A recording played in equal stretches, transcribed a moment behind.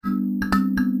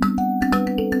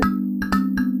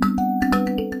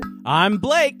I'm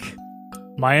Blake.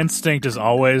 My instinct is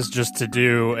always just to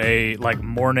do a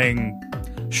morning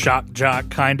shock jock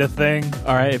kind of thing.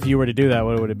 All right, if you were to do that,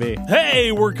 what would it be?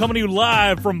 Hey, we're coming to you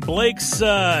live from Blake's,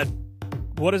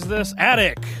 what is this?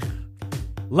 Attic.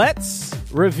 Let's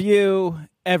review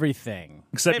everything.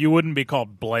 Except you wouldn't be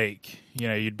called Blake. You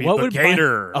know, you'd be What the would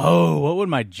Gator. what would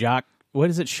my jock... What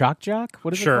is it, shock jock?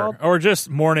 What is it called? Or just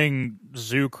morning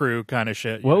zoo crew kind of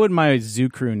shit. What would my zoo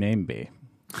crew name be?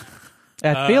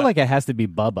 I feel like it has to be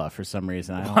Bubba for some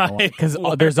reason. I don't know because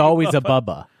there's always a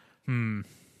Bubba.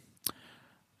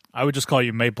 I would just call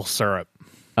you Maple Syrup.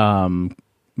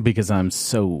 Because I'm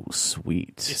so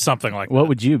sweet. Something like that. What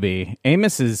would you be?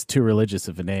 Amos is too religious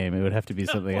of a name. It would have to be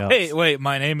something else. Wait,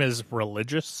 my name is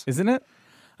religious? Isn't it?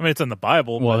 I mean, it's in the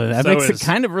Bible. Well, but that makes it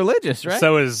kind of religious, right?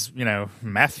 So is,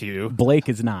 Matthew. Blake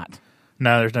is not.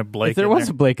 No, there's no Blake If there in was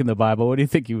there. a Blake in the Bible, what do you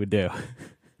think he would do?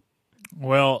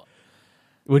 Well,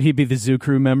 Would he be the zoo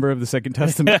crew member of the Second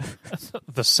Testament?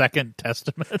 the Second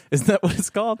Testament? Isn't that what it's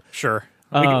called? Sure.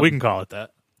 We can call it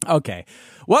that. Okay.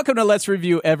 Welcome to Let's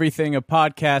Review Everything, a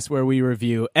podcast where we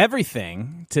review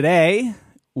everything. Today,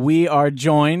 we are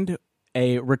joined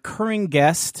a recurring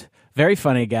guest, very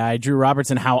funny guy, Drew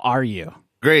Robertson. How are you?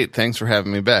 Great. Thanks for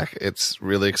having me back. It's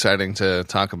really exciting to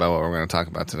talk about what we're going to talk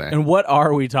about today. And what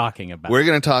are we talking about? We're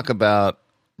going to talk about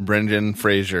Brendan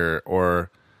Fraser,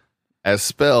 or as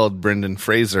spelled, Brendan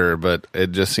Fraser, but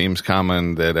it just seems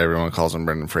common that everyone calls him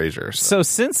Brendan Fraser. So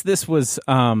since this was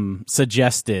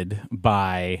suggested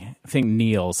by, I think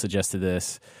Neil suggested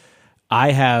this,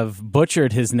 I have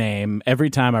butchered his name every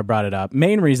time I brought it up.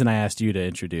 Main reason I asked you to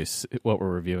introduce what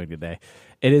we're reviewing today.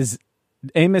 It is,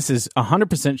 Amos is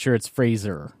 100% sure it's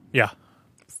Fraser. Yeah.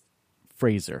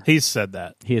 Fraser. He's said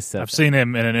that. He has said I've that. seen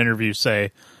him in an interview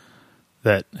say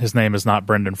that his name is not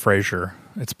Brendan Fraser.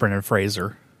 It's Brendan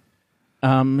Fraser.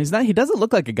 He's not. He doesn't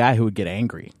look like a guy who would get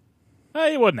angry.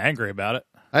 He wasn't angry about it.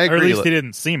 I agree. Or at least he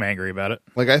didn't seem angry about it.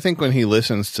 I think when he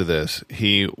listens to this,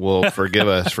 he will forgive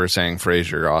us for saying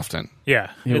Fraser often.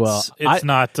 Yeah. Well, It's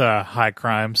not high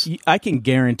crimes. I can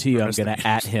guarantee you I'm going to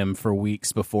at him for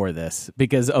weeks before this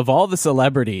because of all the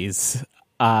celebrities,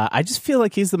 I just feel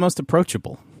like he's the most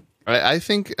approachable. I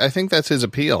think that's his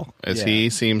appeal. He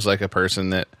seems like a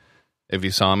person that if you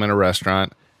saw him in a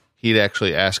restaurant, he'd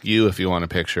actually ask you if you want a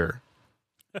picture.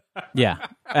 Yeah,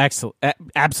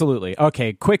 absolutely.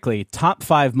 Okay, quickly, top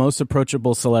 5 most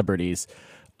approachable celebrities,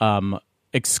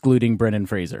 excluding Brendan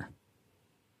Fraser.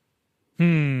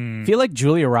 I feel like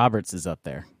Julia Roberts is up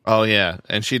there. Oh, yeah.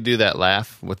 And she'd do that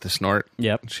laugh with the snort.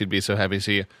 Yep. She'd be so happy to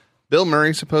see you. Bill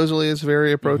Murray supposedly is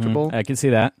very approachable. I can see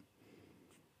that.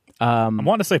 I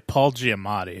want to say Paul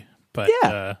Giamatti, but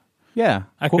Yeah.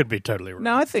 I could be totally wrong.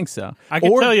 No, I think so. I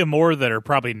can tell you more that are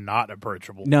probably not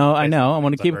approachable. No, I know. I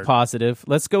want to keep it positive.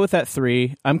 Let's go with that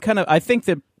 3. I think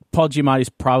that Paul Giamatti's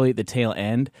probably at the tail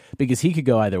end because he could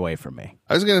go either way for me.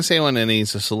 I was going to say one, and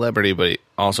he's a celebrity, but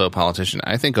also a politician.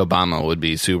 I think Obama would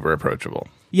be super approachable.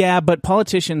 Yeah, but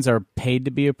politicians are paid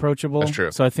to be approachable. That's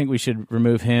true. So I think we should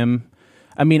remove him.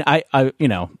 I mean, I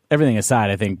everything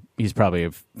aside, I think he's probably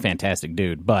a fantastic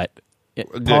dude, but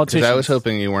politicians... I was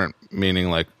hoping you weren't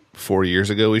meaning 4 years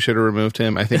ago we should have removed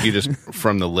him. I think you just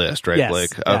from the list, right, yes.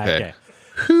 Blake? Okay.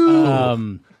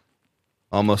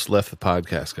 Almost left the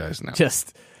podcast, guys, now.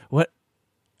 Just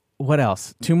what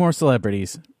else? 2 more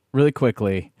celebrities really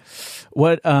quickly.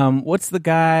 What's the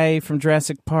guy from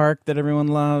Jurassic Park that everyone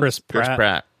loves? Chris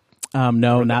Pratt.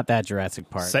 No, not that Jurassic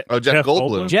Park. Jeff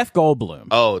Goldblum. Jeff Goldblum.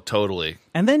 Oh, totally.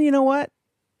 And then you know what?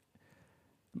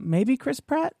 Maybe Chris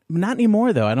Pratt? Not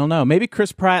anymore though. I don't know. Maybe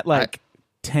Chris Pratt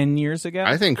 10 years ago.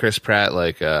 I think Chris Pratt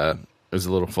is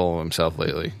a little full of himself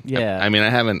lately. Yeah. I mean, I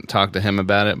haven't talked to him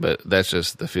about it, but that's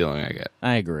just the feeling I get.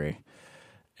 I agree.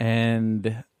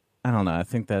 And I don't know. I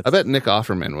think that's... I bet Nick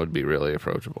Offerman would be really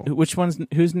approachable.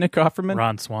 Who's Nick Offerman?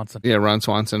 Ron Swanson. Yeah, Ron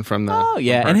Swanson from the... Oh,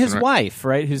 yeah. from And Parks his Rec. wife,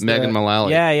 right? Who's Megan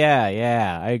Mullally.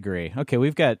 Yeah. I agree. Okay,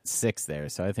 we've got 6 there,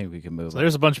 so I think we can move So on.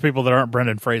 there's a bunch of people that aren't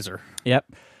Brendan Fraser.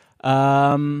 Yep.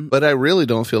 But I really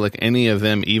don't feel like any of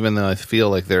them, even though I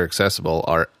feel like they're accessible,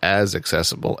 are as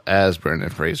accessible as Brendan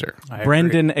Fraser. I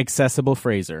Brendan Accessible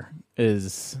Fraser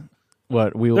is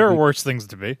what we will... There are worse things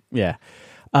to be. Yeah.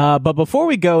 But before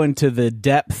we go into the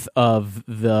depth of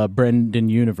the Brendan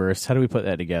universe, how do we put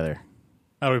that together?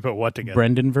 How do we put what together?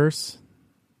 Brendanverse?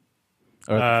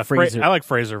 Or Fraser? I like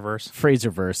Fraserverse.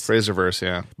 Fraserverse. Fraserverse,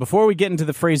 yeah. Before we get into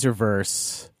the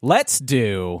Fraserverse, let's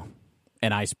do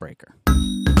an icebreaker.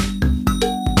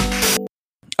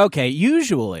 Okay,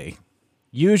 usually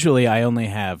I only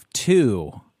have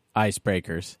 2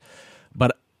 icebreakers,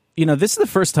 but this is the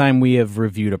first time we have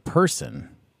reviewed a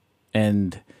person,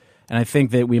 and I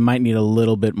think that we might need a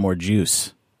little bit more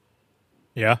juice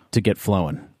Yeah. to get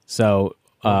flowing. So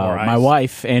more my ice.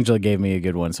 wife, Angela, gave me a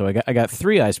good one. So I got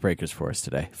 3 icebreakers for us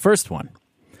today. First one.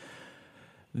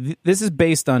 This is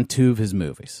based on 2 of his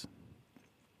movies.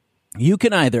 You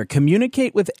can either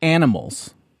communicate with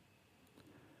animals,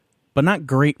 but not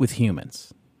great with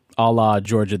humans, a la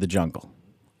George of the Jungle.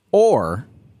 Or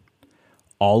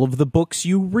all of the books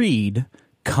you read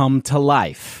come to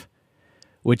life,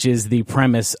 which is the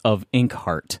premise of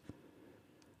Inkheart.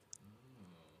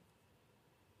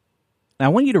 Now, I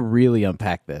want you to really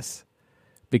unpack this,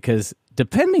 because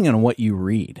depending on what you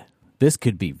read, this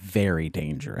could be very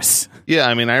dangerous. Yeah,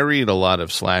 I mean, I read a lot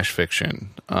of slash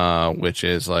fiction, which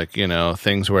is like,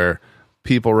 things where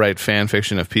people write fan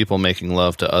fiction of people making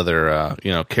love to other,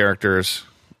 characters.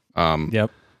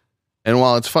 Yep. And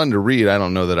while it's fun to read, I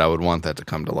don't know that I would want that to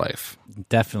come to life.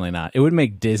 Definitely not. It would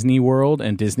make Disney World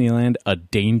and Disneyland a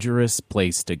dangerous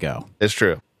place to go. It's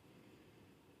true.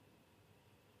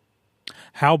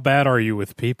 How bad are you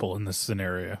with people in this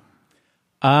scenario?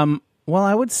 Well,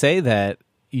 I would say that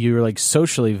you're like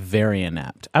socially very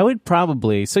inept. I would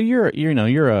probably, so you're a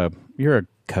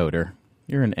coder,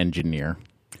 you're an engineer.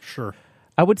 Sure.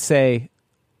 I would say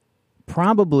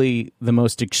probably the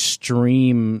most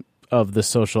extreme of the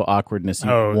social awkwardness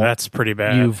That's pretty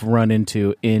bad. you've run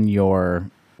into in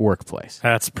your workplace.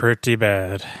 That's pretty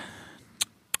bad.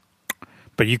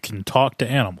 But you can talk to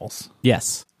animals.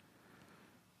 Yes.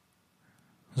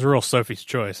 It's a real Sophie's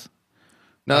Choice.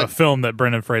 No, A film that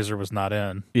Brendan Fraser was not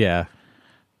in. Yeah.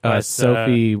 But,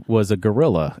 Sophie was a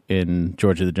gorilla in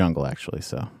George of the Jungle, actually.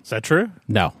 So Is that true?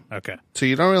 no. Okay. so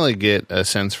you don't really get a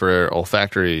sense for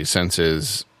olfactory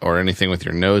senses or anything with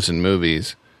your nose in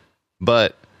movies.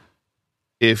 But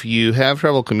if you have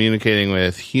trouble communicating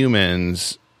with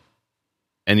humans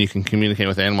and you can communicate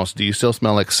with animals, do you still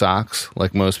smell like socks,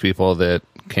 like most people that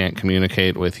can't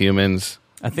communicate with humans?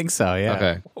 I think so. Yeah.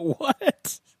 Okay.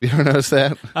 What? You ever notice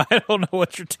that? I don't know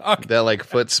what you're talking That like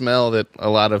foot smell that a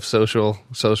lot of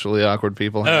socially awkward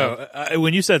people have?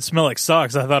 When you said smell like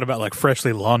socks, I thought about like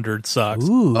freshly laundered socks.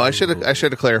 Ooh. Oh, I should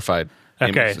have clarified.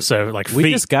 Okay, so like We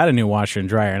feet. just got a new washer and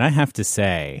dryer, and I have to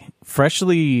say,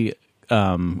 freshly,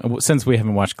 since we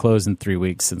haven't washed clothes in 3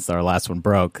 weeks since our last one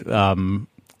broke,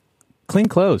 clean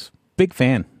clothes. Big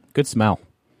fan. Good smell.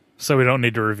 So we don't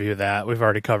need to review that. We've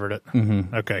already covered it.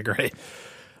 Mm-hmm. Okay, great.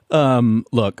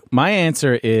 Look, my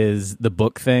answer is the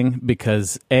book thing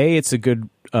because it's a good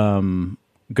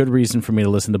reason for me to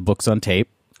listen to books on tape.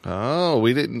 Oh,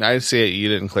 we didn't. I see it. You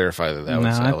didn't clarify that. No,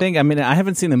 Was I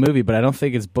haven't seen the movie, but I don't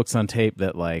think it's books on tape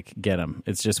that like get him.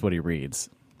 It's just what he reads.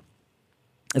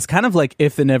 It's kind of like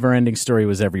If the Never-Ending Story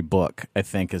Was Every Book, I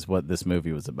think is what this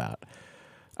movie was about.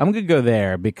 I'm going to go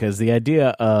there because the idea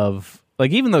of,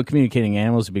 like, even though communicating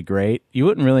animals would be great, you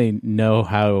wouldn't really know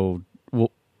how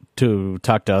to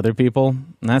talk to other people,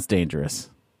 and that's dangerous.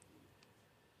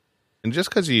 And just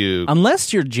because you,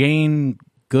 Unless you're Jane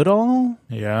Goodall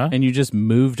Yeah. and you just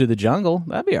move to the jungle,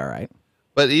 that'd be all right.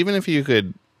 but even if you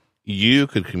could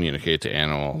communicate to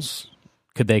animals.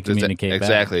 Could they Does that- communicate back?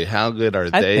 exactly? How good are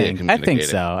they at I communicating? think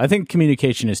so. I think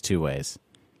communication is 2 ways.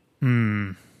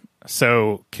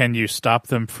 So can you stop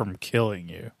them from killing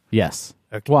you? Yes.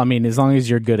 Okay. Well, I mean, as long as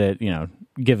you're good at,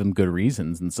 give them good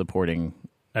reasons and supporting.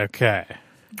 Okay.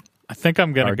 I think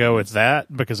I'm going to go with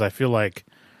that because I feel like,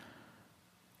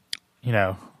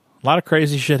 a lot of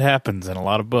crazy shit happens in a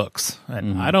lot of books.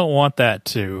 And I don't want that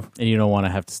to. And you don't want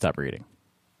to have to stop reading.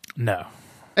 No.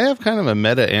 I have kind of a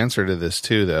meta answer to this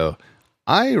too, though.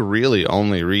 I really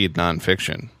only read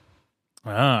nonfiction,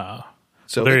 Ah.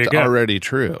 so There you it's go. already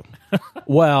true.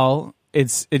 Well,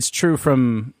 it's true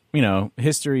from,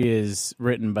 history is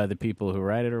written by the people who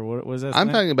write it, or what was that? I'm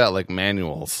saying? talking about like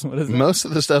manuals. What is that? Most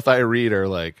of the stuff I read are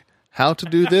like how to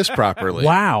do this properly.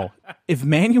 Wow. If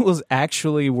manuals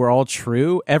actually were all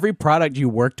true, every product you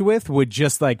worked with would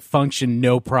just like function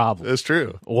no problem. It's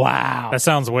true. Wow. That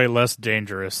sounds way less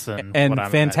dangerous than And what I'm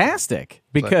fantastic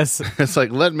because It's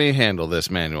like let me handle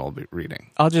this manual reading.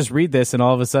 I'll just read this and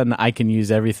all of a sudden I can use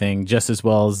everything just as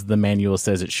well as the manual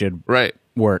says it should Right.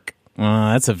 work.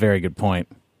 That's a very good point.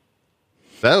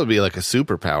 That would be like a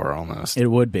superpower almost. It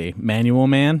would be. Manual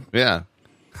man. Yeah.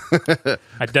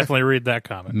 I definitely read that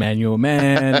comment. Manual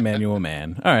man, manual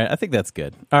man. All right, I think that's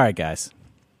good. All right, guys.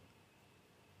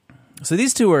 So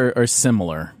these two are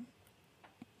similar.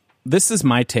 This is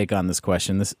my take on this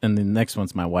question, and the next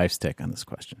one's my wife's take on this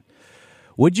question.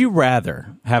 Would you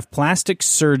rather have plastic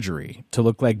surgery to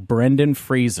look like Brendan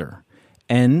Fraser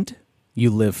and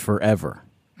you live forever?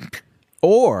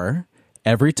 Or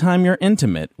every time you're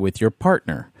intimate with your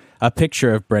partner, a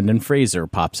picture of Brendan Fraser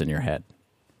pops in your head?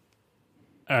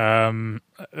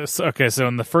 So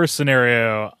in the first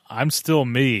scenario, I'm still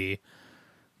me,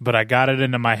 but I got it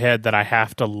into my head that I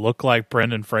have to look like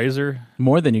Brendan Fraser.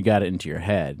 More than you got it into your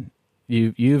head.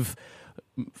 You've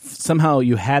somehow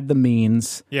you had the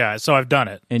means. Yeah, so I've done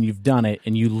it. And you've done it,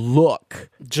 and you look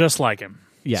just like him.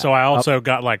 Yeah. So I also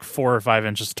got like 4 or 5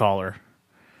 inches taller.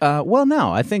 Well,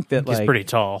 no, I think that He's pretty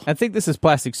tall. I think this is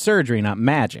plastic surgery, not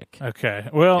magic. Okay.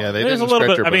 Well, Yeah, they there's a didn't little stretch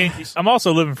bit. your I mean, bones. I'm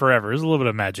also living forever. There's a little bit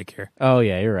of magic here. Oh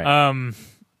yeah, you're right.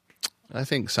 I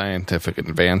think scientific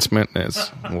advancement is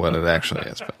what it actually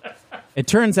is. But It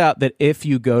turns out that if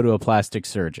you go to a plastic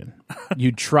surgeon,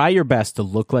 you try your best to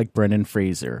look like Brendan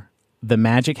Fraser, the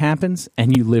magic happens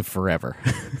and you live forever.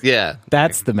 yeah,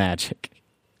 That's the magic.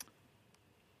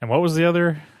 And what was the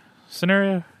other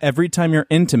scenario? Every time you're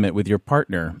intimate with your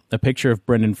partner, a picture of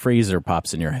Brendan Fraser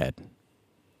pops in your head.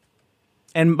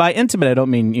 And by intimate, I don't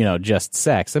mean, just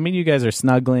sex. I mean, you guys are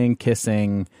snuggling,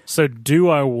 kissing. So do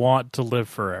I want to live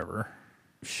forever?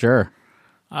 Sure.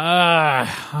 I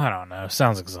don't know.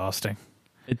 Sounds exhausting.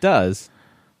 It does.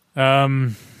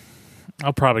 I'll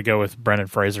probably go with Brendan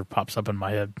Fraser pops up in my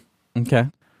head. Okay.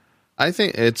 I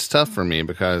think it's tough for me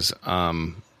because,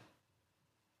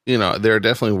 there are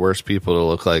definitely worse people to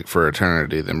look like for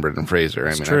eternity than Brendan Fraser.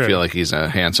 I mean, true. I feel like he's a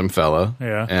handsome fellow.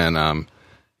 Yeah. And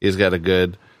he's got a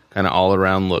good kind of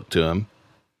all-around look to him.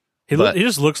 He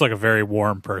just looks like a very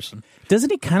warm person. Doesn't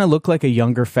he kind of look like a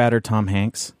younger, fatter Tom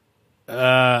Hanks? No,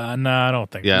 I don't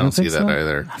think Yeah, I so. don't see think that so?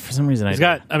 either. For some reason, He's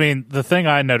got, the thing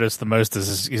I noticed the most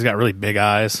is he's got really big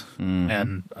eyes,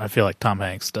 and I feel like Tom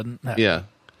Hanks doesn't have. Yeah.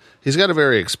 He's got a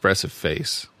very expressive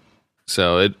face.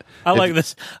 So I like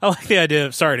this. I like the idea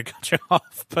of, sorry to cut you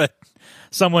off, but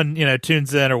someone,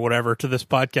 tunes in or whatever to this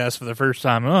podcast for the first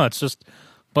time. Oh, it's just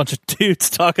a bunch of dudes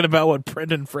talking about what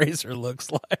Brendan Fraser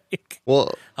looks like.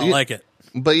 Well, I like it.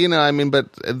 But,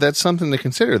 but that's something to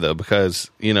consider, though, because,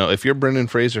 if you're Brendan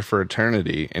Fraser for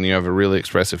eternity and you have a really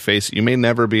expressive face, you may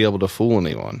never be able to fool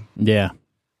anyone Yeah.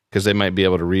 because they might be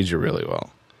able to read you really well.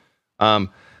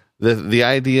 The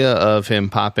idea of him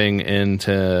popping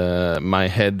into my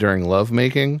head during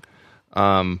lovemaking,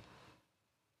 I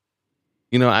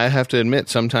have to admit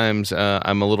sometimes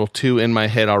I'm a little too in my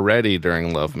head already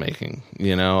during lovemaking,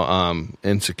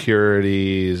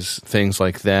 insecurities, things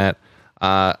like that.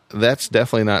 That's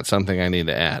definitely not something I need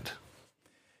to add.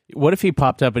 What if he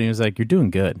popped up and he was like, "You're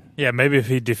doing good." Yeah, maybe if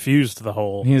he diffused the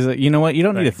whole. He's like, "You know what? You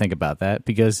don't need to think about that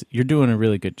because you're doing a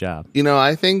really good job."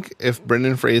 I think if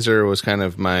Brendan Fraser was kind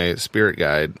of my spirit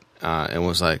guide and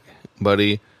was like,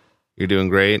 "Buddy, you're doing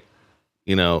great.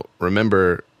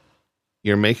 Remember,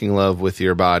 you're making love with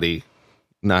your body,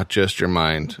 not just your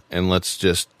mind, and let's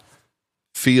just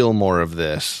feel more of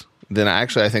this," then I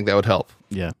think that would help.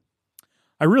 Yeah.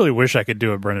 I really wish I could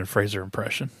do a Brendan Fraser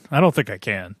impression. I don't think I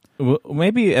can. Well,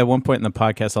 maybe at one point in the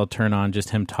podcast, I'll turn on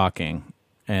just him talking,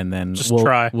 and then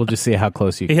try. We'll just see how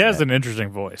close you. He can has get. an interesting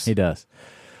voice. He does.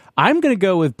 I'm going to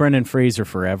go with Brendan Fraser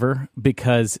forever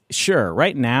because, sure,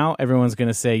 right now everyone's going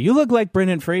to say you look like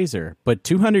Brendan Fraser, but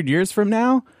 200 years from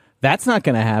now, that's not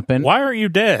going to happen. Why aren't you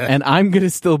dead? And I'm going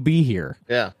to still be here.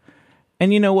 Yeah.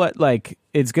 And you know what? Like,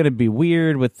 it's going to be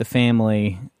weird with the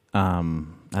family.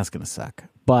 That's going to suck.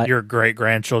 But Your great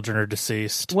grandchildren are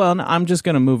deceased. well, no, I'm just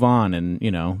going to move on and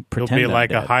You'll pretend be I'm like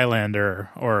a dead. Highlander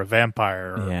or a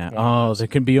vampire. Or Yeah. one. Oh, there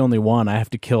can be only one. I have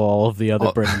to kill all of the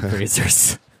other Brendan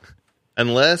Frasers.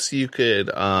 Unless you could,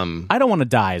 I don't want to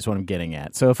die is what I'm getting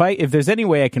at. So if there's any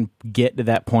way I can get to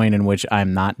that point in which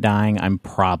I'm not dying, I'm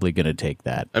probably going to take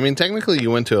that. technically you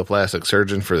went to a plastic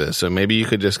surgeon for this, so maybe you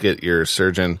could just get your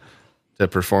surgeon to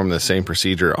perform the same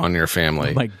procedure on your family.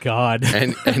 Oh my God.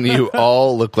 and you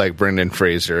all look like Brendan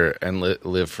Fraser and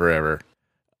live forever.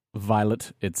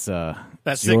 Violet, it's That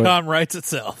your- sitcom writes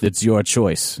itself. it's your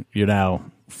choice. You're now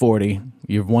 40.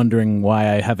 You're wondering why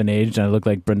I haven't aged and I look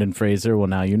like Brendan Fraser. Well,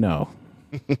 now you know.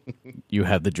 You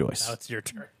have the choice. Now it's your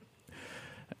turn.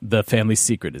 The family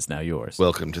secret is now yours.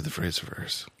 Welcome to the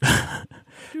Fraserverse.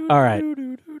 All right.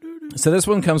 So this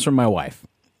one comes from my wife.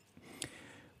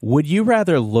 Would you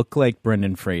rather look like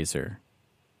Brendan Fraser,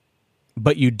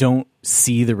 but you don't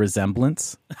see the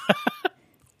resemblance?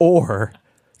 Or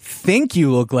think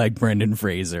you look like Brendan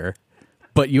Fraser,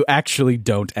 but you actually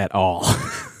don't at all?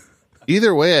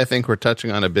 Either way, I think we're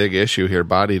touching on a big issue here,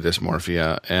 body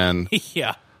dysmorphia. And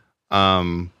Yeah.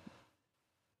 I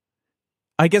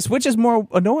guess which is more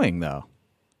annoying, though?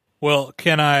 Well,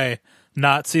 can I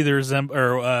not see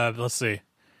the let's see.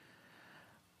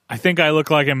 I think I look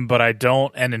like him, but I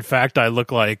don't. And in fact, I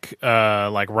look like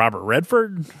Robert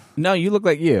Redford. No, you look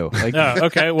like you. Like Oh,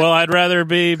 okay. Well, I'd rather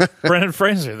be Brendan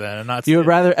Fraser then, and not. you would see it.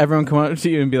 rather everyone come up to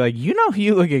you and be like, you know who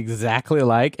you look exactly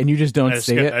like, and you just don't I just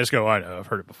see go, it? I just go. I know. I've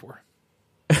heard it before.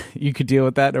 You could deal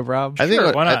with that, no problem? I think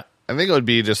Sure, why not? I think it would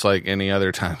be just like any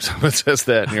other time someone says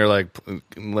that, and you're like,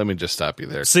 "Let me just stop you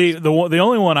there." See, the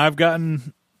only one I've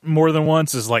gotten more than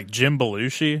once is like Jim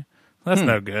Belushi. That's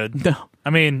no good. No. I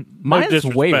mean, no Mine's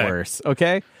disrespect. way worse.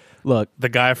 Okay, look, The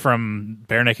guy from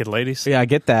Bare Naked Ladies. yeah, I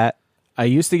get that. I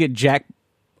used to get Jack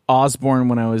Osborne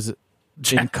when I was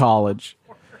in college,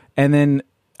 and then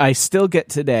I still get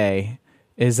today.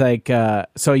 Is like,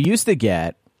 so I used to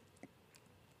get.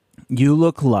 You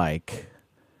look like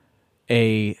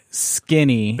a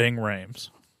skinny Bing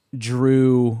Rames.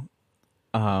 Drew.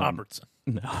 Robertson.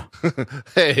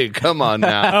 Hey, come on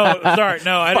now. Oh, sorry.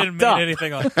 No, I didn't mean up.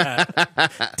 anything like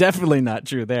that. Definitely not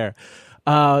true there.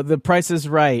 The Price is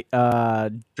Right.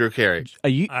 Drew Carey.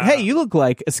 Hey, you look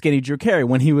like a skinny Drew Carey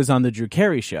when he was on the Drew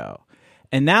Carey show.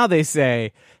 And now they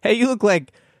say, hey, you look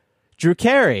like Drew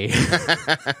Carey.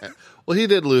 Well, he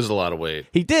did lose a lot of weight.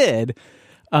 He did.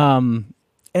 And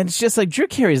it's just like Drew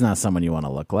Carey's not someone you want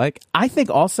to look like. I think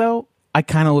also I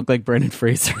kind of look like Brendan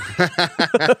Fraser.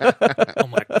 Oh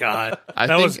my god,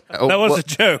 that was a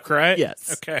joke, right?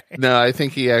 Yes. Okay. No, I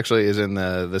think he actually is in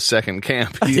the second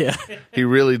camp. He, Yeah. he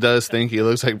really does think he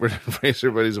looks like Brendan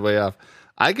Fraser, but he's way off.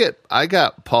 I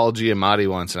got Paul Giamatti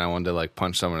once, and I wanted to like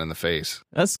punch someone in the face.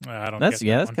 That's I don't that's get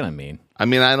yeah, that that's one. kind of mean. I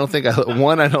mean, I don't think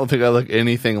I look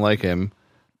anything like him,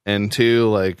 and two,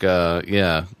 like,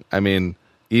 yeah, I mean,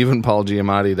 even Paul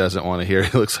Giamatti doesn't want to hear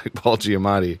he looks like Paul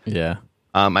Giamatti. Yeah.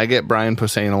 I get Brian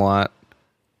Posehn a lot,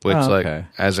 which Oh, like okay.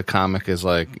 as a comic is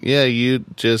like, yeah, you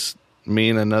just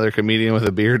mean another comedian with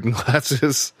a beard and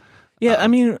glasses. Yeah, I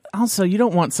mean, also you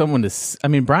don't want someone to. I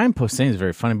mean, Brian Posehn is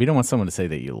very funny, but you don't want someone to say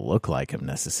that you look like him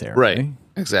necessarily. Right.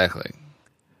 Exactly.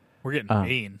 We're getting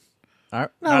mean. No,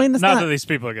 I mean, it's not not that these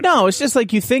people are going. No, it's just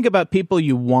like you think about people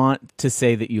you want to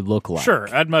say that you look like. Sure,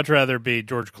 I'd much rather be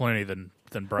George Clooney than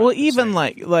Brian. Well, even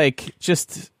Posehn. like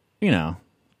just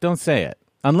don't say it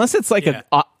unless it's like Yeah.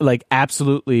 like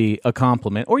absolutely a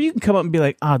compliment, or you can come up and be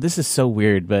like, "Oh, this is so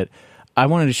weird," but I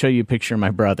wanted to show you a picture of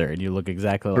my brother, and you look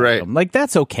exactly like Right. him. Like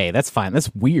that's okay, that's fine,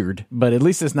 that's weird, but at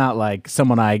least it's not like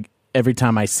someone every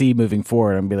time I see moving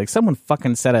forward, I'm be like, someone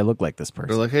fucking said I look like this They're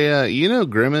person. like, hey, you know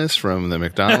Grimace from the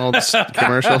McDonald's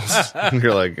commercials? And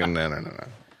you're like, no.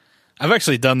 I've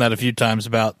actually done that a few times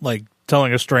about like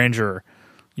telling a stranger,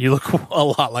 "You look a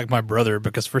lot like my brother,"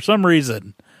 because for some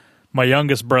reason, my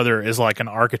youngest brother is like an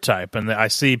archetype, and I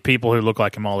see people who look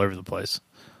like him all over the place.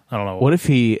 I don't know. What if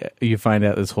you find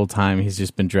out this whole time he's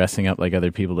just been dressing up like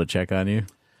other people to check on you?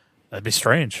 That'd be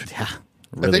strange. Yeah,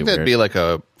 I think that'd be like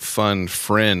a fun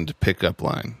friend pickup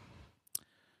line.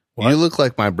 What? You look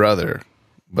like my brother,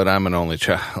 but I'm an only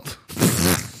child.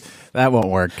 that won't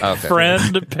work. Okay.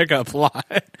 Friend pickup line.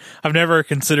 I've never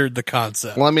considered the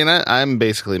concept. Well, I mean, I'm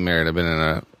basically married. I've been in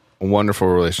a wonderful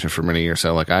relationship for many years.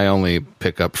 So, like, I only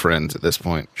pick up friends at this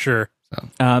point. Sure.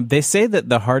 They say that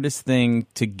the hardest thing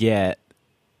to get,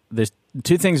 there's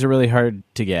two things are really hard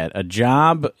to get: a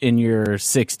job in your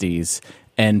 60s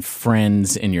and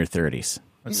friends in your 30s.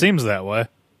 It seems that way.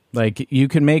 Like you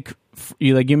can make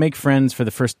you make friends for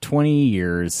the first 20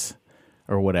 years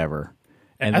or whatever.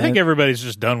 And I think then- everybody's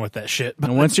just done with that shit.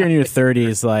 and once you're in your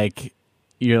 30s, like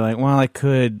you're like, well, I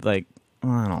could I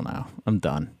don't know, I'm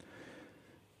done.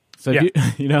 So Yeah.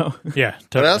 you know, Yeah,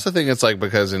 But totally. I also think it's like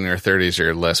because in your 30s,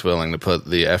 you're less willing to put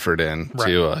the effort in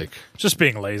to, like, Just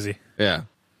being lazy. yeah.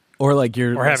 or like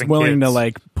you're Or having willing to kids.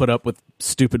 like put up with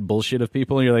stupid bullshit of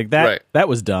people. And you're like that. Right. That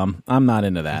was dumb. I'm not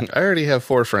into that. I already have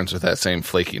 4 friends with that same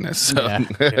flakiness. So.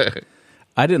 Yeah.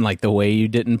 I didn't like the way you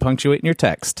didn't punctuate in your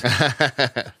text.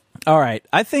 All right,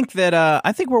 I think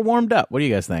we're warmed up. What do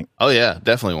you guys think? Oh, yeah,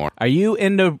 definitely warm. Are you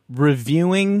into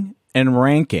reviewing and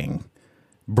ranking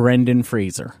Brendan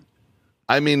Fraser?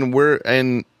 I mean, we're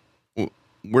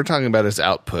talking about his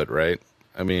output, right?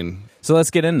 I mean, So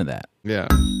let's get into that. yeah.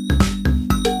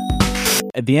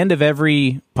 At the end of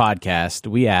every podcast,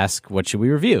 we ask, what should we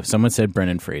review? Someone said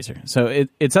Brendan Fraser. So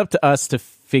it's up to us to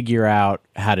figure out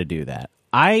how to do that.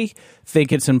 I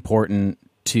think it's important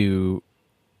to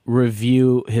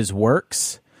review his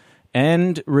works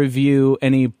and review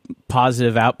any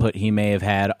positive output he may have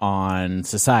had on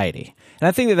society. And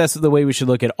I think that that's the way we should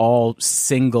look at all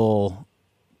single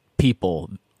people.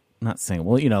 Not single,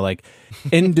 well, like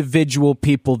individual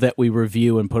people that we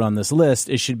review and put on this list.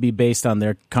 It should be based on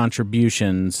their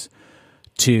contributions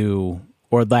to,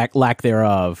 or lack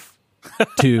thereof,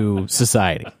 to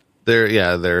society.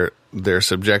 Their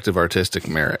subjective artistic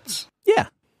merits. Yeah.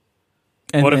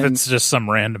 And What if then- it's just some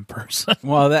random person?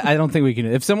 Well, I don't think we can.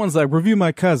 If someone's like, review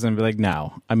my cousin, be like,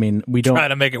 no. I mean, we don't. Try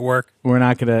to make it work. We're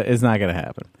not gonna. It's not gonna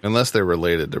happen. Unless they're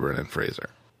related to Brendan Fraser.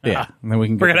 Yeah. And then we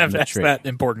can. We're get gonna have down to the ask tree. that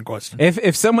important question.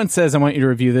 If someone says I want you to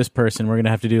review this person, we're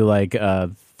gonna have to do like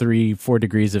 3-4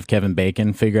 degrees of Kevin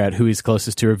Bacon, figure out who he's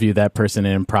closest to, review that person,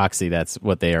 and in proxy, that's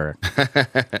what they are.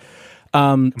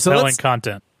 Compelling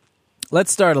content.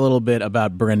 Let's start a little bit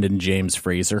about Brendan James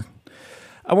Fraser.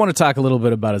 I want to talk a little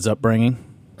bit about his upbringing.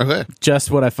 Okay.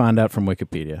 Just what I found out from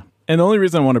Wikipedia. And the only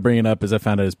reason I want to bring it up is I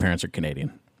found out his parents are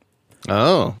Canadian.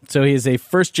 Oh. So he is a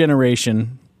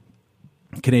first-generation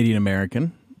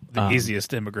Canadian-American. The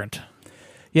easiest immigrant.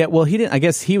 Yeah, well, he didn't. I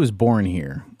guess he was born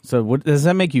here. So does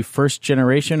that make you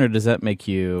first-generation, or does that make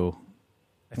you...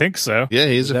 I think so. Yeah,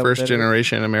 he's a that what that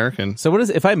first-generation American. So what is...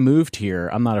 If I moved here,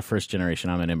 I'm not a first-generation,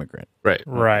 I'm an immigrant. Right.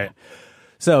 Right.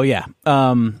 So, yeah.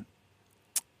 What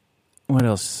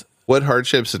else? What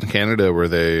hardships in Canada were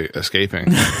they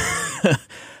escaping?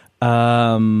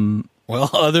 Well,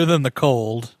 other than the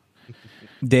cold,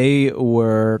 They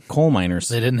were coal miners.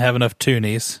 they didn't have enough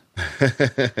toonies.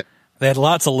 They had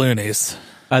lots of loonies.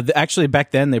 Actually,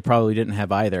 back then, they probably didn't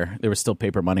have either. There was still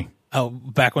paper money. Oh,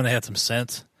 back when they had some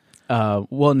sense.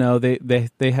 Well, no, they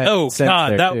had. Oh, cents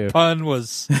God, there, that too. pun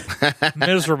was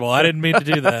miserable. I didn't mean to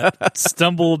do that.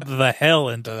 Stumbled the hell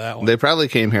into that one. They probably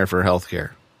came here for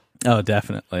healthcare. Oh,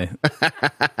 definitely.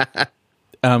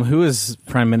 Who was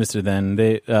prime minister then?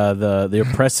 The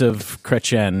oppressive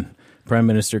Chrétien, Prime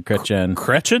Minister Chrétien.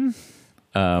 Gretchen?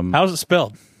 How's it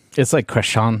spelled? It's like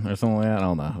Chrétien or something like that. I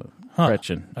don't know. Huh.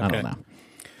 Chrétien. I Okay. don't know.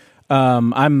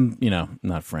 I'm,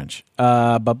 not French.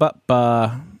 Do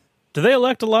they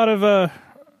elect a lot of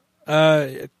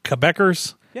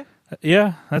Quebecers? Yeah.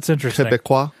 Yeah, that's interesting.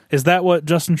 Quebecois. Is that what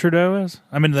Justin Trudeau is?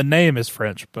 I mean, the name is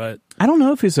French, but I don't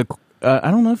know if he's a.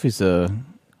 I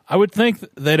would think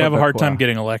they'd have a hard time Quebecois.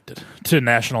 getting elected to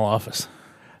national office.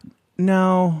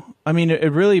 No, I mean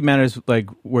it really matters like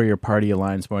where your party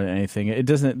aligns more than anything. It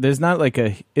doesn't. There's not like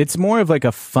a. It's more of like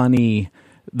a funny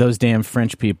those damn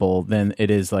French people than it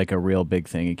is like a real big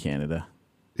thing in Canada.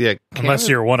 Yeah, Unless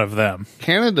you're one of them.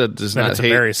 Canada does Then not it's a hate.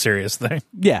 very serious thing.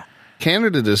 Yeah,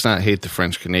 Canada does not hate the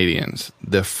French Canadians.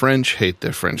 The French hate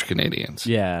the French Canadians.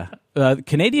 yeah.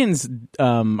 Canadians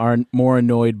are more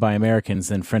annoyed by Americans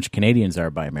than French Canadians are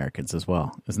by Americans as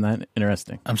well. Isn't that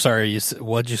interesting? I'm sorry,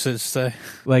 what'd you say?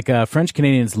 Like French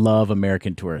Canadians love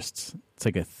American tourists. It's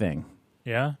like a thing.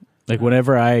 Yeah? Like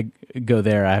whenever I go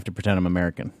there, I have to pretend I'm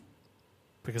American.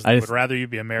 Because I they just- would rather you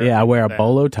be American. Yeah, I wear a than-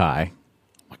 bolo tie.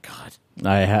 Oh, my God.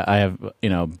 I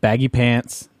have baggy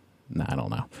pants. No, I don't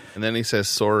know. And then he says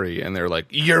sorry, and they're like,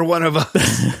 "You're one of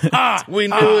us. We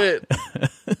knew it."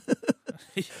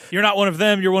 You're not one of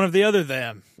them, you're one of the other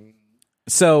them.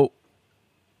 So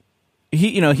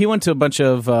he went to a bunch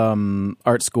of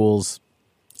art schools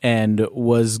and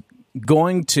was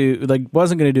going to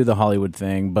wasn't going to do the Hollywood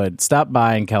thing, but stopped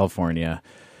by in California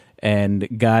and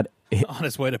got On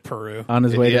his way to Peru. on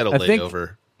his way. He had a I think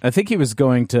layover. I think he was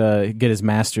going to get his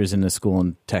master's in a school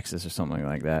in Texas or something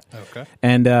like that. Okay.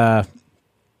 And it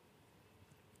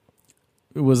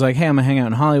was like, hey, I'm going to hang out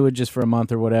in Hollywood just for a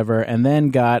month or whatever, and then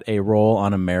got a role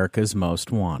on America's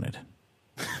Most Wanted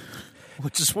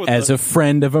Which is what as a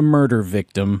friend of a murder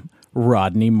victim,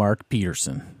 Rodney Mark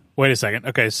Peterson. Wait a second.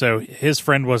 Okay, so his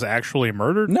friend was actually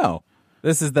murdered? No.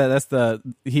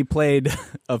 He played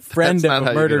a friend That's of not a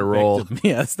how you murder get a role. victim.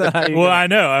 Yeah, that's not how you Well, get I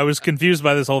know. I was confused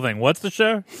by this whole thing. What's the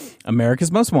show?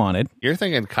 America's Most Wanted. You're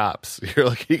thinking Cops. You're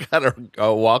like, he got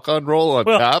a walk-on role on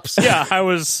Well, Cops. Yeah, I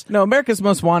was. No, America's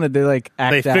Most Wanted, they act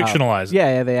They out. fictionalize it.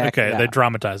 Yeah, they act Okay, it they out.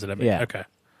 dramatize it. I mean, Yeah. okay.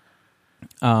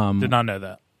 Did not know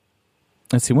that.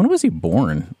 Let's see, when was he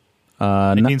born?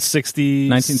 1960.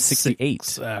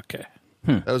 1968. Okay.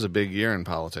 That was a big year in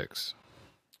politics.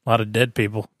 A lot of dead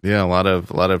people. Yeah, a lot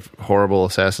of horrible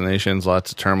assassinations,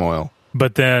 lots of turmoil.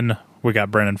 But then we got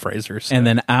Brendan Fraser. So. And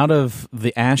then out of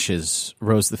the ashes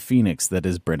rose the phoenix that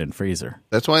is Brendan Fraser.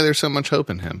 That's why there's so much hope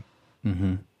in him.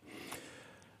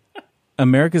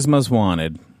 America's Most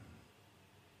Wanted.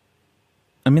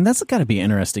 I mean, that's got to be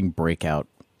an interesting breakout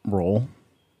role.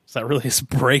 Is that really his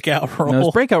breakout role? No,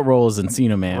 his breakout role is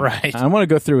Encino Man. Right. I want to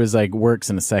go through his works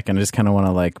in a second. I just kind of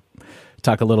want to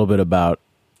talk a little bit about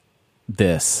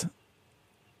this.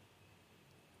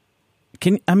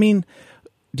 Do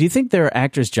you think there are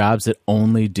actors' jobs that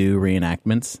only do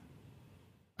reenactments?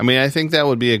 I mean, I think that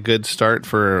would be a good start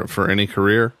for any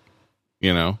career,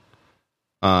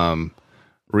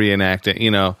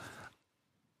 reenacting,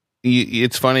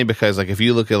 it's funny because if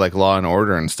you look at Law and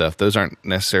Order and stuff, those aren't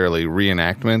necessarily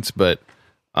reenactments, but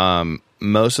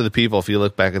most of the people, if you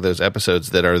look back at those episodes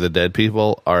that are the dead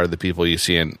people, are the people you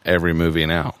see in every movie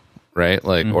now, right?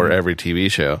 Or every TV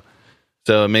show.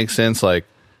 So it makes sense,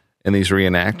 in these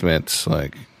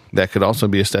reenactments, that could also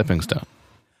be a stepping stone.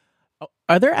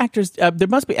 Are there actors? There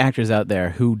must be actors out there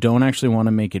who don't actually want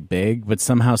to make it big, but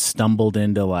somehow stumbled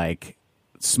into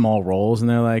small roles, and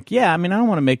they're like, yeah, I mean, I don't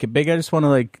want to make it big. I just want to,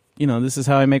 like, this is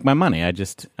how I make my money.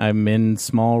 I'm in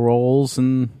small roles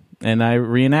and I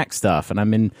reenact stuff, and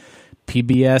I'm in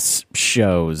PBS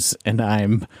shows, and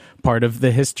I'm part of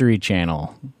the History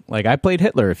Channel. Like, I played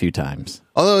Hitler a few times.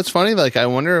 Although it's funny, like, I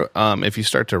wonder if you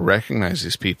start to recognize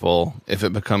these people, if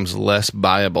it becomes less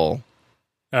buyable.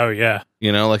 Oh, yeah.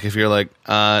 Like if you're like,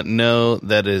 no,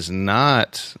 that is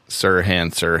not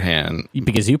Sirhan.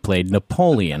 Because you played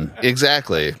Napoleon.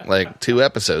 Exactly. Like 2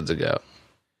 episodes ago.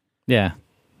 Yeah.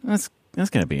 That's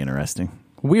going to be interesting.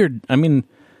 Weird. I mean,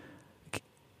 it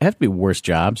have to be worse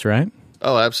jobs, right?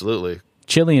 Oh, absolutely.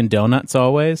 Chili and donuts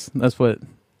always. That's what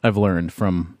I've learned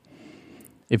from...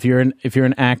 If you're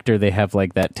an actor, they have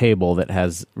like that table that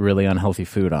has really unhealthy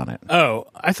food on it. Oh,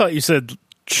 I thought you said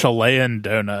Chilean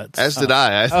donuts. As did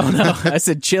I. Oh, no. I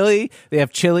said chili. They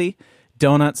have chili,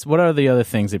 donuts. What are the other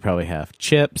things they probably have?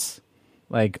 Chips,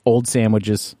 like old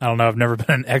sandwiches. I don't know. I've never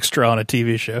been an extra on a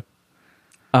TV show.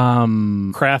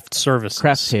 Craft services.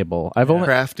 Craft table. I've only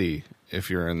Crafty, if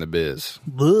you're in the biz.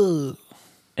 Ugh.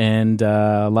 And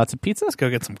lots of pizza. Let's go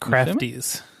get some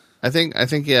Crafties. I think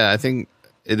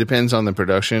it depends on the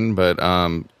production, but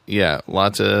yeah,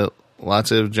 lots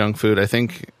of junk food. I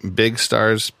think big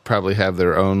stars probably have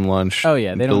their own lunch. Oh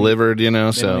yeah, they don't delivered. They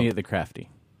so don't eat at the Crafty.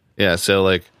 Yeah, so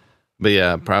like, but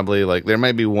yeah, probably like there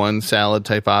might be one salad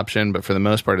type option, but for the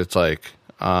most part, it's like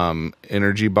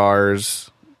energy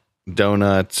bars,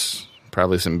 donuts,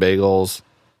 probably some bagels.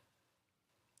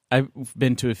 I've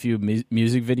been to a few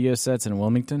music video sets in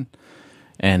Wilmington,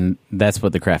 and that's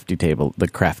what the craft table,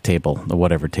 the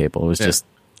whatever table, it was just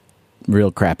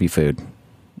real crappy food.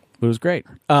 It was great.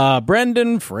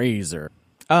 Brendan Fraser.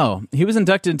 Oh, he was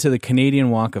inducted into the Canadian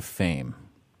Walk of Fame.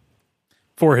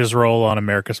 For his role on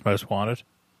America's Most Wanted.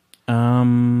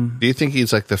 Do you think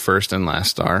he's like the first and last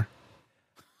star?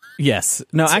 Yes.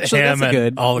 No, actually, that's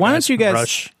good. Why don't you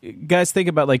guys think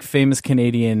about like famous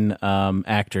Canadian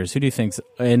actors? Who do you think?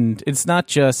 And it's not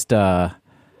just actors.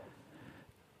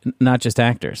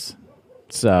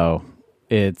 So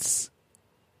it's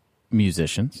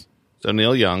musicians. So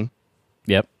Neil Young.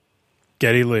 Yep.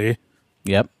 Geddy Lee.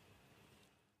 Yep.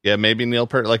 Yeah, maybe Neil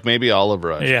Peart, like maybe all of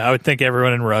Rush. Yeah, I would think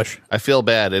everyone in Rush. I feel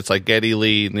bad. It's like Geddy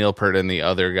Lee, Neil Peart, and the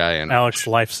other guy in Alex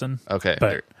Lifeson. Okay.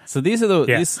 But so these are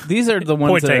these are the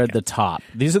ones that are at the top.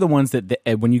 These are the ones that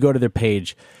when you go to their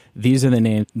page, these are the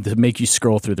names that make you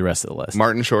scroll through the rest of the list.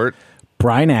 Martin Short.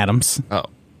 Bryan Adams. Oh.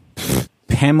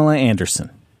 Pamela Anderson.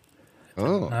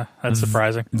 Oh. That's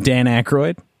surprising. Dan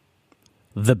Aykroyd.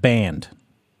 The Band.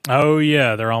 Oh,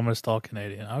 yeah. They're almost all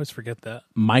Canadian. I always forget that.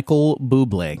 Michael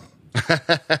Bublé.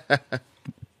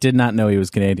 Did not know he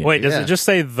was Canadian. Wait, does it just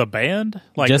say The Band?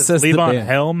 Like, just does says The Levon Band.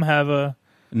 Helm have a...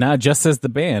 No, it just says The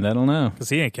Band. I don't know. Because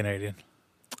he ain't Canadian.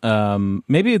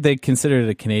 Maybe they consider it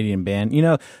a Canadian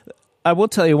band. I will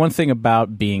tell you one thing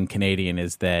about being Canadian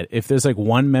is that if there's like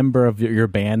one member of your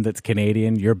band that's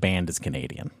Canadian, your band is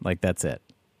Canadian. Like, that's it.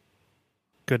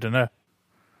 Good to know.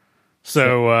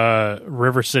 So,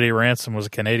 River City Ransom was a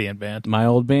Canadian band. My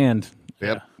old band.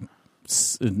 Yep.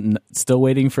 Still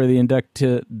waiting for the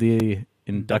induction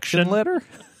letter?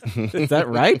 Is that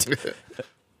right?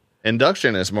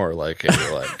 Induction is more like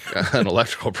an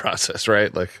electrical process,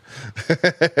 right? Like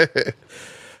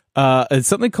it's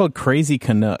something called Crazy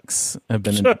Canucks.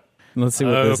 Let's see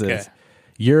what this is.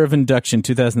 Year of induction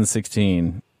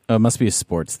 2016. Oh, it must be a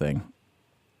sports thing.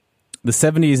 The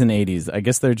 70s and 80s. I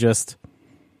guess they're just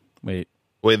Wait,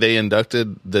 they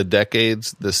inducted the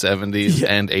decades, the 70s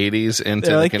and 80s into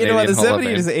the Canadian the Hall of 70s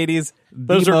Fame. and 80s,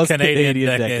 Those the are most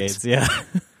Canadian decades. Yeah.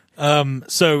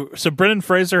 So Brendan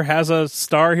Fraser has a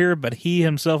star here, but he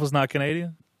himself is not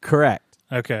Canadian? Correct.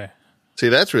 Okay. See,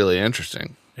 that's really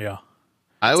interesting. Yeah.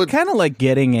 I would kind of like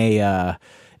getting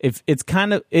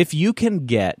if you can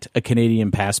get a Canadian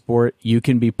passport, you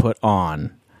can be put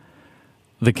on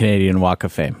the Canadian Walk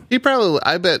of Fame. He probably,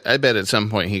 I bet at some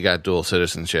point he got dual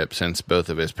citizenship since both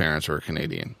of his parents were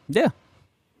Canadian. Yeah.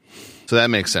 So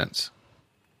that makes sense.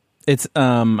 It's,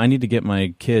 I need to get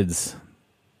my kids,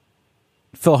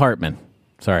 Phil Hartman.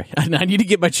 Sorry. I need to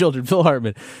get my children, Phil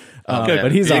Hartman.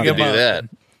 But he's on do that.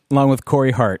 Along with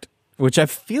Corey Hart, which I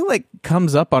feel like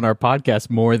comes up on our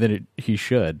podcast more than he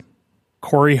should.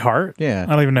 Corey Hart? Yeah.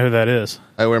 I don't even know who that is.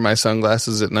 I wear my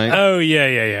sunglasses at night. Oh,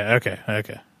 yeah.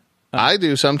 Okay. I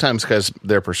do sometimes because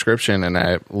they're prescription and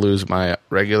I lose my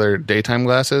regular daytime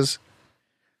glasses.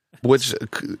 Which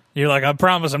you're like, I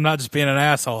promise I'm not just being an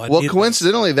asshole. Well,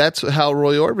 coincidentally, that's how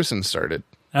Roy Orbison started.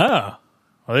 Oh.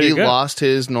 Well, there he you go. lost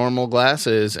his normal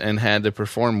glasses and had to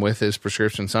perform with his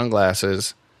prescription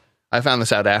sunglasses. I found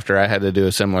this out after I had to do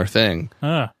a similar thing.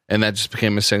 And that just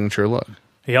became a signature look.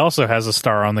 He also has a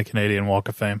star on the Canadian Walk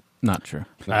of Fame. Not true.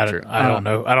 I don't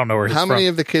know. I don't know where he's How from. many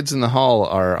of the kids in the hall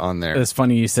are on there? It's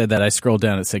funny you said that. I scrolled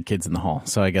down, it said Kids in the Hall,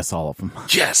 so I guess all of them.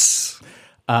 Yes.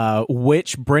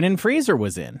 Which Brendan Fraser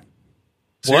was in.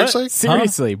 Seriously?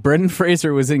 Seriously, Brendan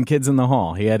Fraser was in Kids in the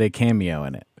Hall. He had a cameo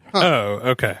in it. Oh,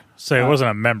 okay. So he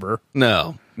wasn't a member.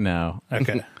 No. No.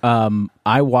 Okay.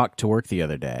 I walked to work the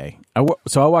other day.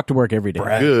 So I walk to work every day.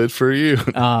 Good for you.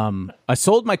 I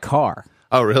sold my car.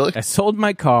 Oh, really? I sold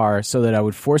my car so that I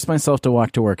would force myself to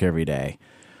walk to work every day.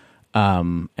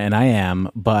 And I am,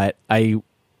 but I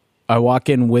walk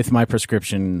in with my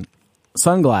prescription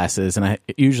sunglasses, and I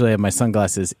usually have my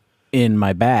sunglasses in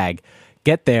my bag.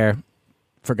 Get there,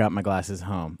 forgot my glasses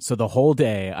home. So the whole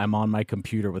day I'm on my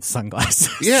computer with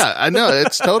sunglasses. Yeah, I know.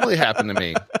 It's totally happened to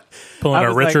me. Pulling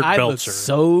a Richard I look Belzer.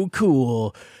 so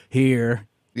cool here.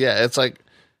 Yeah, it's like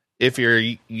if you're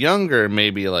younger,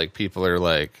 maybe like people are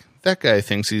like, that guy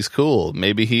thinks he's cool.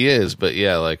 Maybe he is. But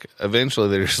yeah, like eventually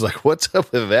they're just like, what's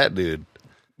up with that dude?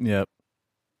 Yep.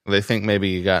 They think maybe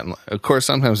you got, of course,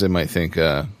 sometimes they might think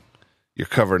you're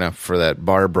covering up for that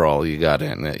bar brawl you got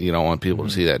in. That you don't want people to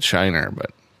see that shiner. But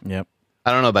Yep.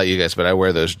 I don't know about you guys, but I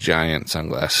wear those giant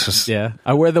sunglasses. Yeah.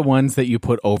 I wear the ones that you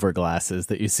put over glasses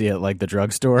that you see at like the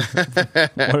drugstore.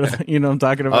 You know what I'm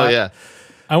talking about? Oh, yeah.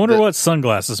 I wonder what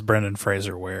sunglasses Brendan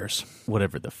Fraser wears.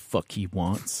 Whatever the fuck he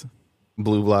wants.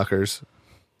 Blue blockers.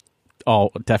 Oh,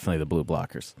 definitely the blue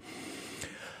blockers.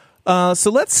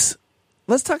 So let's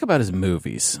talk about his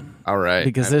movies, All right.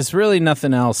 because there's really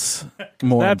nothing else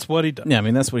more. That's what he does. Yeah, I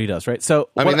mean that's what he does, right? So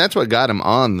I mean, that's what got him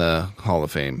on the Hall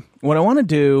of Fame. what I want to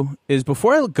do is,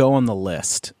 before I go on the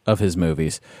list of his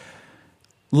movies,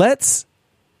 let's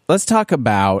talk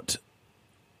about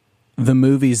the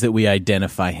movies that we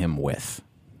identify him with.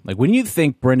 Like when you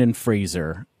think Brendan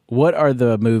Fraser, what are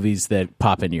the movies that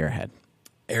pop into your head?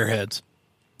 Airheads.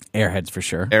 Airheads for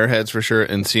sure. Airheads for sure.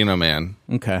 Encino Man.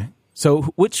 Okay. So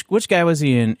which guy was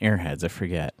he in Airheads? I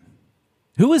forget.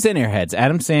 Who was in Airheads?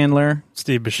 Adam Sandler,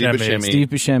 Steve Buscemi. Buscemi. Steve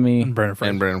Buscemi, And Brendan Fraser.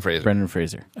 And Brendan Fraser. Brendan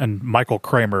Fraser. And Michael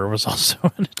Kramer was also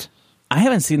in it. I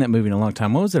haven't seen that movie in a long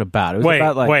time. What was it about? It was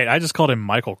about like Wait, I just called him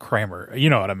Michael Kramer. You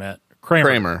know what I meant.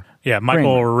 Kramer. Yeah, Michael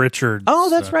Kramer. Richards. Oh,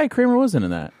 that's right. Kramer wasn't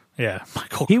in that. Yeah,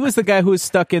 Michael. He was the guy who was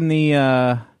stuck in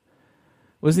the.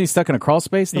 Wasn't he stuck in a crawl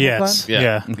space the whole Yes. time? Yeah.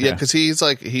 Yeah. Yeah, because he's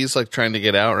like trying to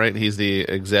get out, right? He's the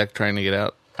exec trying to get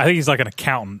out. I think he's like an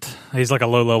accountant. He's like a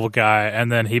low-level guy,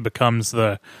 and then he becomes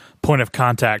the point of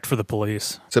contact for the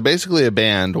police. So basically, a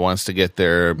band wants to get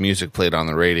their music played on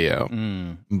the radio,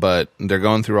 but they're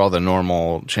going through all the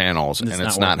normal channels, and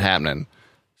it's not working. happening.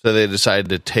 So they decide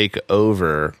to take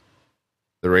over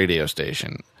the radio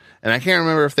station. And I can't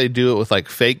remember if they do it with like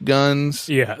fake guns.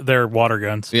 Yeah, they're water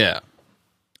guns. Yeah.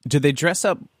 Did they dress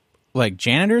up like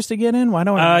janitors to get in? Why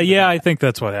don't I? Yeah, I think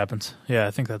that's what happens. Yeah,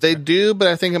 I think that's They right. do, but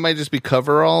I think it might just be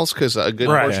coveralls because a good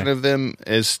Right. portion of them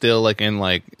is still like in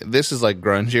like, this is like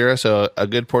grunge era. So a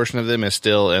good portion of them is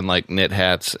still in like knit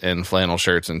hats and flannel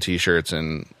shirts and t-shirts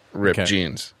and ripped Okay.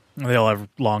 jeans. They all have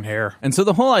long hair. And so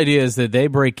the whole idea is that they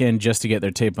break in just to get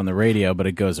their tape on the radio, but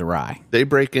it goes awry. They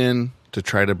break in to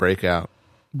try to break out.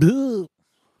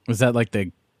 Was that like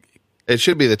the? It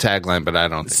should be the tagline, but I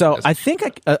don't think So it is. I think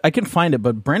I can find it,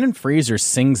 but Brendan Fraser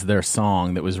sings their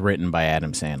song that was written by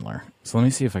Adam Sandler. So let me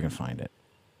see if I can find it.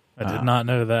 I did not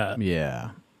know that.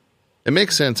 Yeah. It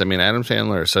makes sense. I mean, Adam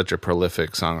Sandler is such a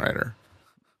prolific songwriter.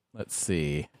 Let's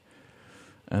see.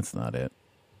 That's not it.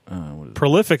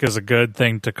 Prolific is a good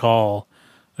thing to call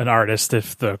an artist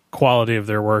if the quality of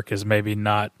their work is maybe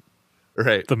not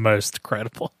Right. the most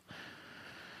credible.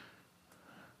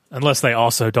 Unless they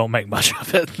also don't make much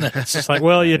of it. Then it's just like,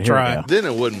 well, you Here we tried. go. Then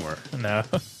it wouldn't work. No.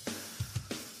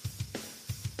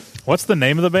 What's the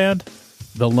name of the band?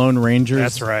 The Lone Rangers.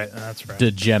 That's right. That's right.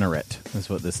 Degenerate is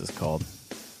what this is called.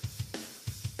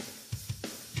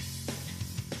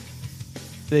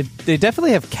 They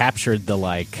definitely have captured the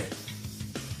like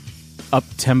up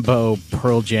tempo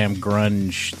Pearl Jam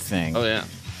grunge thing. Oh, yeah.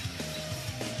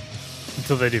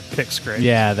 Until they do pick scrape.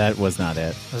 Yeah, that was not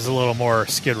it. There's a little more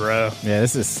Skid Row. Yeah,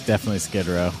 this is definitely Skid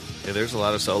Row. Yeah, there's a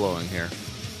lot of soloing here.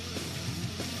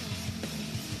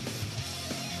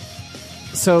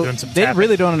 So Doing some they tapping.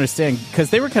 really don't understand because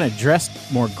they were kind of dressed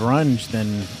more grunge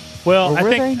than. Well, Or I were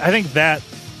think they? I think that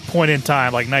point in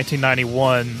time, like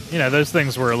 1991, those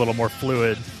things were a little more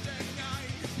fluid.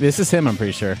 This is him, I'm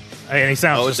pretty sure. And he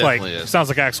sounds Oh, it just like definitely is. sounds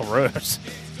like Axl Rose.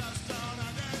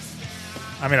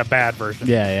 I mean, a bad version.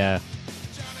 Yeah, yeah.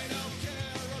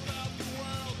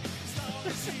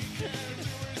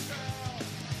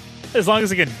 As long as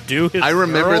he can do his. I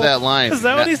remember girl. that line. Is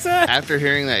that what he said? After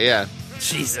hearing that, yeah.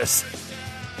 Jesus.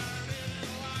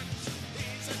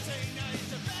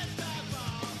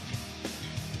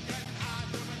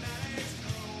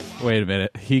 Wait a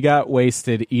minute. He got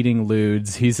wasted eating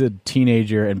lewds. He's a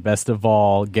teenager, and best of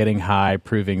all, getting high,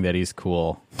 proving that he's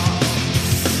cool. It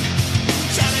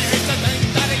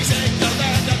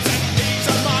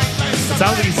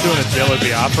sounds like he's doing a Jello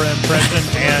Biafra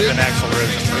impression and an Axl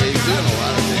Rose impression. He's doing a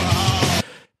lot of things.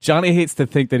 Johnny hates to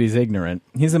think that he's ignorant.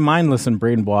 He's a mindless and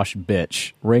brainwashed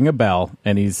bitch. Ring a bell,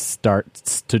 and he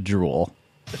starts to drool.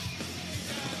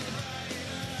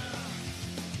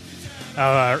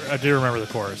 I do remember the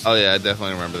chorus. Oh, yeah, I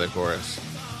definitely remember the chorus.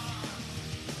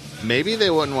 Maybe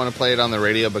they wouldn't want to play it on the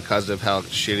radio because of how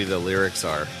shitty the lyrics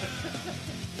are.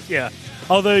 Yeah.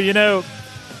 Although,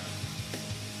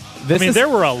 there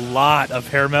were a lot of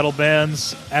hair metal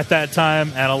bands at that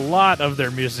time, and a lot of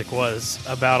their music was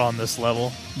about on this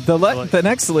level. The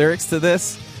next lyrics to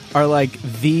this are like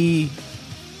the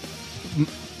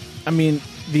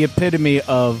epitome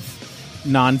of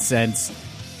nonsense,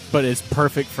 but it's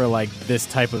perfect for like this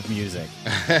type of music.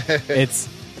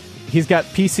 He's got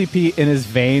PCP in his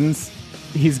veins.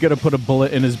 He's gonna put a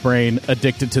bullet in his brain,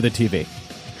 addicted to the TV.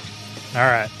 All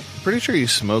right. Pretty sure you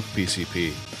smoke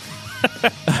PCP.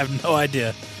 I have no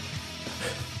idea.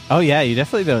 Oh yeah, you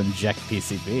definitely don't inject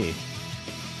PCP.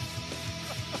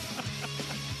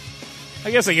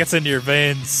 I guess it gets into your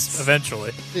veins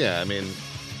eventually. Yeah, I mean...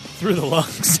 Through the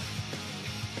lungs.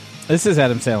 This is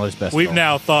Adam Sandler's best We've role.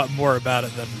 now thought more about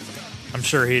it than I'm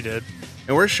sure he did.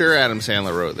 And we're sure Adam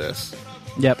Sandler wrote this.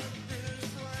 Yep.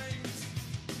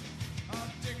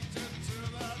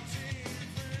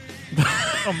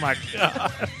 Oh my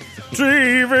God.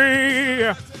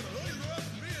 TV!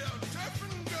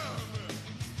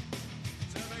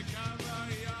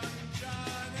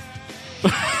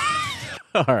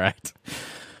 All right.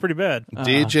 Pretty bad.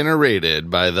 Degenerated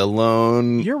by the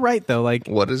lone... You're right though. Like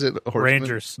What is it? Horseman?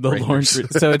 Rangers. the Lawrence.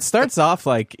 So it starts off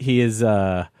like he is.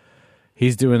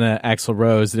 He's doing an Axl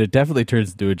Rose, and it definitely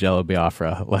turns into a Jello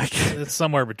Biafra. Like It's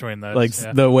somewhere between those. like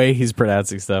yeah. the way he's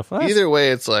pronouncing stuff. Well, Either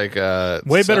way, it's like...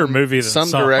 Way better movie than some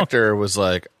song. director was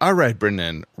like, all right,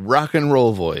 Brendan, rock and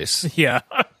roll voice. Yeah.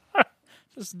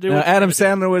 Just do Now, what Adam you do.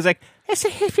 Sandler was like,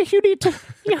 you need to,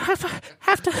 you have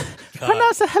to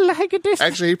pronounce it like this.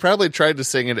 Actually, he probably tried to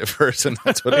sing it at first, and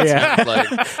that's what it Yeah. sounded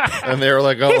like. And they were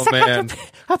like, oh, man.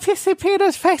 A PCP in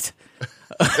his face.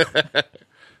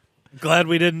 Glad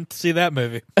we didn't see that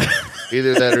movie.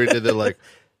 Either that or he did the like,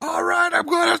 all right, I'm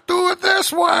going to do it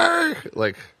this way.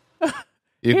 Like,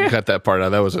 you can cut that part out.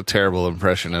 That was a terrible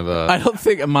impression of... I don't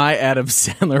think my Adam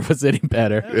Sandler was any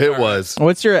better. It was.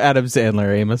 What's your Adam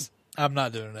Sandler, Amos? I'm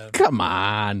not doing that. Come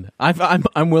on,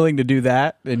 I'm willing to do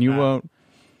that, and you won't.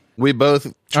 We both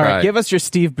tried. All right, give us your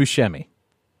Steve Buscemi.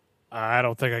 I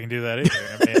don't think I can do that either.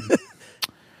 I mean,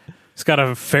 he's got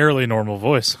a fairly normal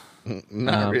voice.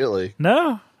 Not really.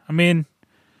 No, I mean,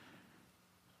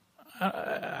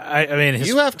 I mean, his,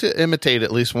 You have to imitate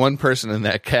at least one person in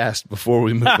that cast before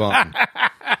we move on.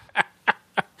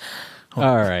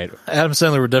 All right, Adam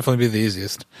Sandler would definitely be the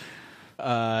easiest.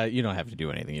 you don't have to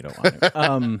do anything you don't want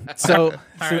to. So, All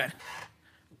right.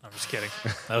 I'm just kidding.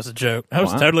 That was a joke. That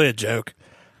was Wow. totally a joke.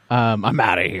 I'm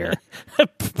out of here.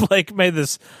 Blake made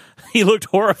this. He looked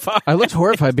horrified. I looked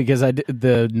horrified because I did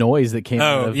the noise that came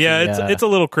out Oh of yeah, the, it's a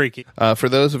little creaky. For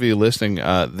those of you listening,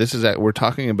 we're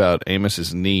talking about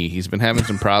Amos's knee. He's been having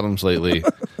some problems lately,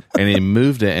 and he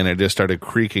moved it, and it just started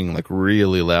creaking like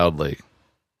really loudly.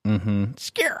 Oh,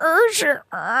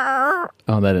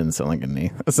 that didn't sound like a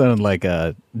knee. That sounded like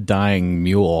a dying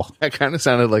mule. That kind of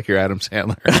sounded like your Adam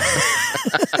Sandler.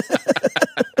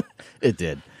 It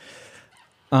did.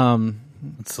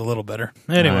 It's a little better.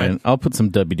 Anyway, All right, I'll put some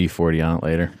WD-40 on it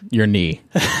later. Your knee.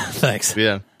 thanks.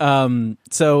 Yeah.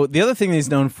 So the other thing that he's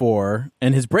known for,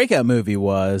 and his breakout movie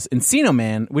was Encino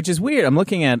Man, which is weird. I'm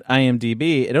looking at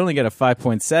IMDb. It only got a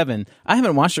 5.7. I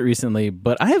haven't watched it recently,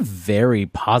 but I have very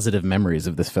positive memories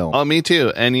of this film. Oh, me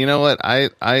too. And you know what?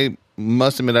 I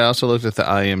must admit, I also looked at the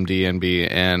IMDb,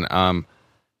 and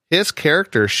his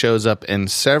character shows up in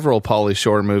several Pauly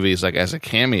Shore movies, like as a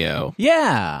cameo.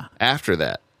 Yeah. After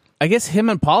that, I guess him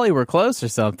and Pauly were close or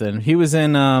something. He was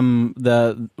in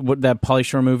that Pauly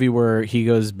Shore movie where he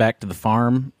goes back to the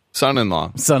farm,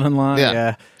 son-in-law, son-in-law,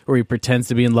 Yeah. where he pretends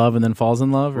to be in love and then falls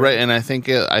in love. right? And I think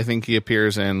he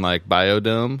appears in like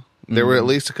Biodome. There were at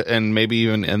least, and maybe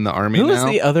even in the army Who was now.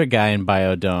 the other guy in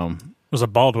Biodome? It was a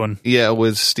Baldwin. Yeah, it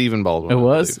was Stephen Baldwin. It I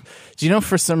was. believe. Do you know?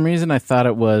 For some reason, I thought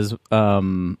it was.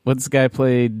 What's the guy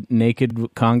played Naked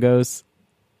Congos?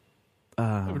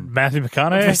 Matthew For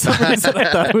McConaughey. some reason,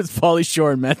 I thought it was Pauly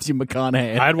Shore and Matthew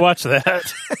McConaughey. I'd watch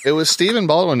that. It was Stephen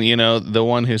Baldwin, the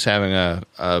one who's having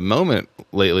a moment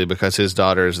lately because his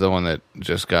daughter is the one that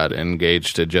just got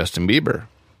engaged to Justin Bieber.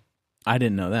 I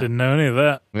didn't know that. Didn't know any of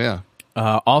that. Yeah.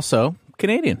 Also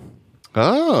Canadian.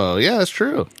 Oh, yeah, that's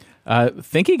true.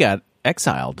 Think he got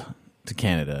exiled to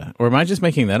Canada, or am I just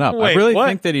making that up? I Wait, really what?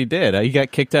 think that he did. He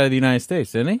got kicked out of the United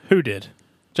States, didn't he? Who did?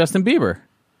 Justin Bieber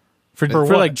for what?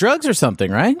 like drugs or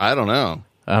something, right? I don't know.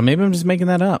 Maybe I'm just making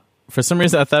that up. For some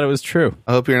reason, I thought it was true.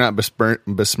 I hope you're not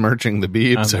besmirching the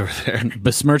Biebs over there.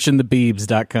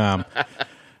 Besmirchingthebiebs.com.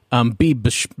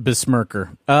 Besmirker.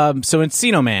 So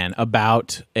Encino Man,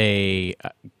 about a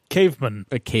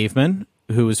Caveman.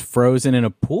 who was frozen in a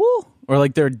pool? Or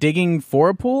like they're digging for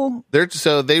a pool?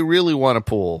 So they really want a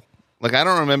pool. Like, I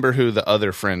don't remember who the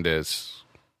other friend is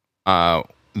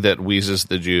that wheezes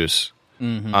the juice.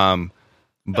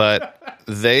 But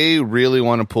they really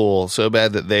want a pool so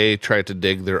bad that they tried to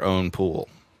dig their own pool.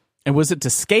 And was it to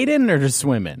skate in or to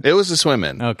swim in? It was to swim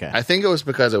in. Okay. I think it was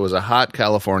because it was a hot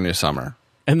California summer.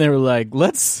 And they were like,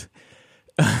 let's...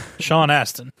 Sean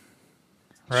Astin.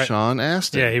 Right. Sean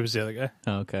Astin. Yeah, he was the other guy.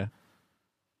 Oh, okay.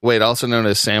 Wait, also known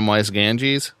as Samwise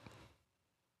Ganges?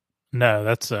 No,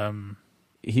 that's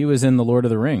He was in The Lord of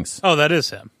the Rings. Oh, that is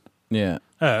him. Yeah.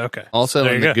 Oh, okay. Also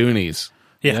There in you the go. Goonies.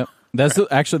 Yeah. Yep. That's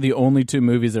actually the only two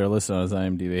movies that are listed on his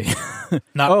IMDb.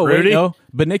 Not oh, Rudy. wait, no.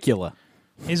 Benicula.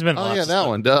 He's been. in Oh, lots yeah, of that stuff.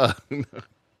 one. Duh.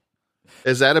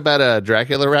 Is that about a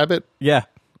Dracula rabbit? Yeah.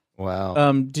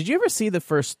 Wow. Did you ever see the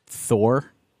first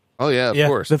Thor? Oh, yeah, of Yeah.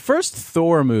 course. The first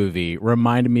Thor movie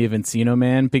reminded me of Encino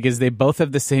Man because they both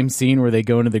have the same scene where they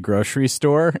go into the grocery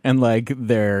store and like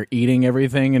they're eating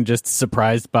everything and just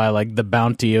surprised by like the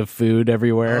bounty of food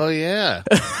everywhere. Oh, yeah.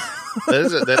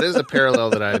 That is a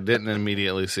parallel that I didn't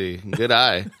immediately see. Good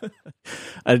eye.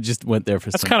 I just went there for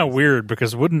That's some. kind of weird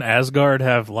because wouldn't Asgard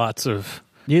have lots of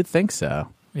You'd think so.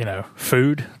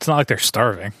 food? It's not like they're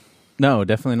starving. No,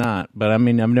 definitely not. But I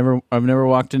mean, I've never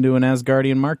walked into an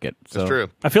Asgardian market. So. It's true.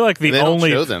 I feel like the They don't only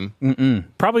show them.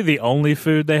 probably the only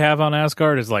food they have on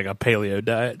Asgard is like a paleo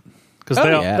diet because Oh,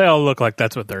 they yeah. they all look like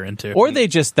that's what they're into. Or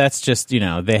that's just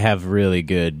they have really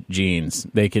good genes.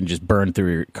 They can just burn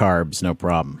through your carbs, no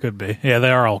problem. could be. Yeah,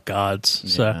 they are all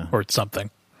gods. So Yeah. or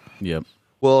something. Yep.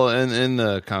 Well, and in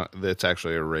it's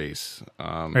actually a race.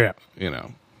 Yeah.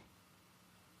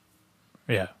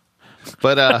 Yeah.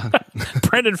 But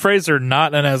Brendan Fraser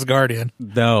not an Asgardian.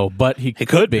 No, but he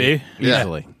could be.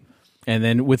 easily. And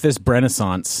then with this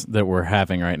Renaissance that we're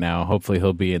having right now, hopefully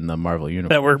he'll be in the Marvel universe.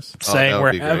 That we're saying that would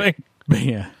we're be great. having.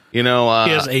 Yeah. He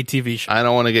has a TV show. I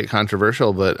don't want to get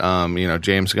controversial, but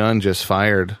James Gunn just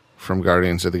fired from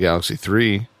Guardians of the Galaxy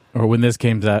 3. Or when this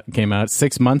came out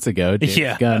 6 months ago, James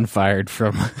Yeah. Gunn fired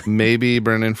from Maybe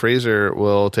Brendan Fraser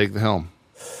will take the helm.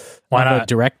 Why the not?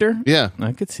 director. Yeah.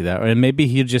 I could see that. And maybe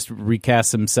he'd just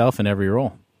recast himself in every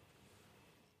role.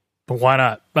 But why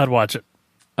not? I'd watch it.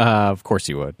 Of course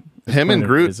he would. Him and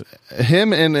Groot, Is-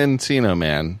 him and Encino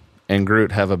Man and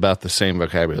Groot have about the same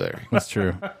vocabulary. That's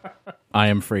true. I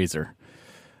am Fraser.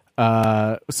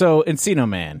 So Encino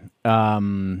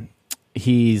Man,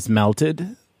 he's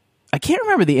melted. I can't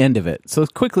remember the end of it. So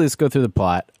quickly, let's go through the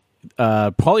plot.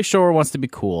 Pauly Shore wants to be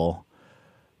cool.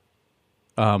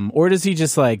 Or does he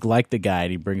just like the guy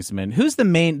and he brings him in? Who's the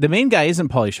main? The main guy isn't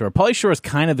Pauly Shore. Pauly Shore is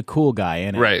kind of the cool guy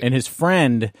in it, Right. And his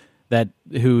friend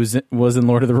was in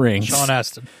Lord of the Rings, Sean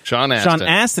Astin. Sean Astin. Sean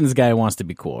Astin's guy wants to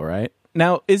be cool, right?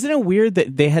 Now, isn't it weird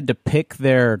that they had to pick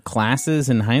their classes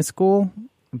in high school?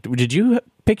 Did you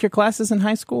pick your classes in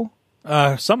high school?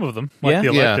 Some of them, like Yeah?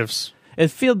 the Yeah. electives. It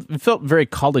felt very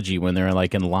collegey when they were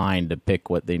like in line to pick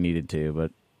what they needed to,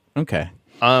 but okay.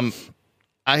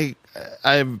 I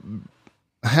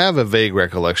have a vague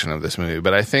recollection of this movie,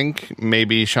 but I think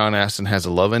maybe Sean Astin has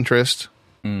a love interest.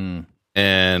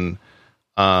 And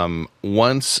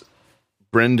once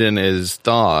Brendan is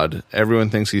thawed, everyone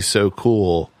thinks he's so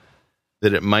cool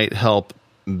that it might help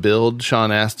build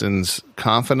Sean Astin's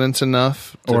confidence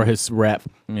enough. Or his rep.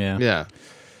 Yeah.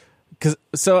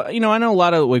 So, I know a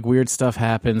lot of like weird stuff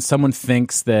happens. Someone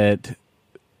thinks that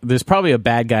there's probably a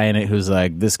bad guy in it who's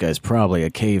like, this guy's probably a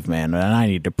caveman, and I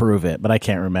need to prove it, but I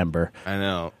can't remember. I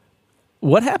know.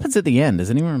 What happens at the end?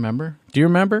 Does anyone remember? Do you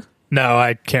remember? No,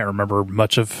 I can't remember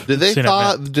much of. Do they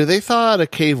Cinema. thaw out a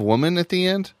cave woman at the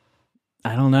end?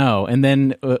 I don't know. And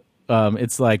then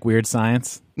it's like weird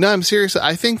science. No, I'm serious.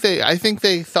 I think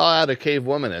they thaw out a cave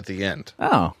woman at the end.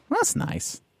 Oh, that's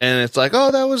nice. And it's like,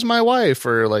 oh, that was my wife,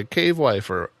 or like cave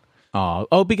wife, or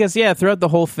Oh, because throughout the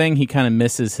whole thing, he kind of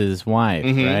misses his wife,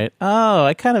 right? Oh,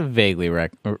 I kind of vaguely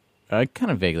remember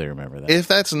that. if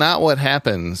that's not what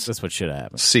happens, That's what should have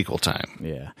happened. sequel time.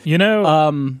 Yeah.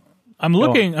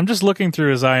 I'm just looking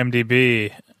through his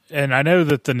IMDb, and I know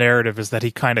that the narrative is that he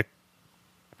kind of,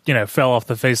 fell off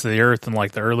the face of the earth in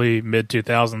like the early mid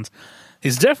 2000s.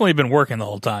 He's definitely been working the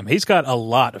whole time. He's got a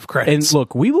lot of And credits.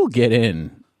 look, we will get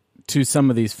in to some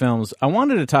of these films, I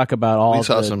wanted to talk about all. We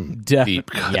saw the some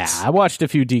deep cuts. Yeah, I watched a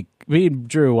few deep. Me and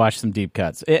Drew watched some deep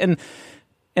cuts, and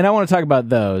I want to talk about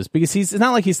those because it's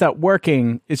not like he stopped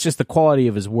working. It's just the quality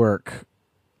of his work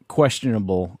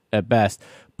questionable at best.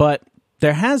 But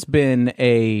there has been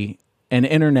an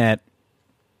internet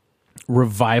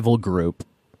revival group,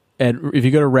 and if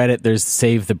you go to Reddit, there's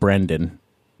Save the Brendan.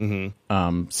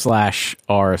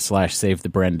 /r/Save the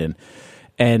Brendan.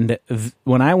 And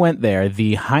when I went there,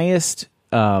 the highest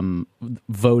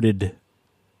voted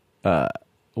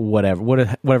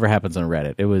whatever happens on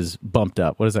Reddit, it was bumped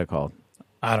up. What is that called?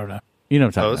 I don't know. You know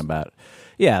what I'm talking about.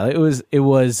 Yeah, it was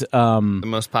the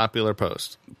most popular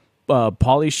post.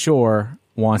 Pauly Shore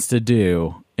wants to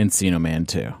do Encino Man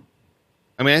 2.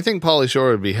 I mean, I think Pauly Shore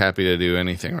would be happy to do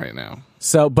anything right now.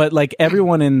 So, but like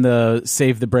everyone in the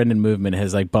Save the Brendan movement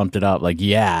has like bumped it up. Like,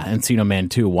 yeah, Encino Man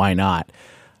 2, why not?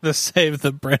 The Save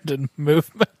the Brendan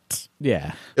movement.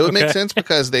 Yeah. It would make sense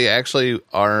because they actually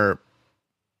are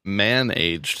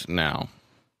man-aged now.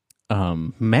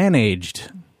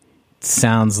 Man-aged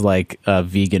sounds like a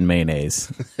vegan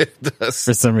mayonnaise. It does.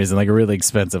 For some reason, like a really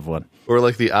expensive one. Or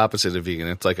like the opposite of vegan.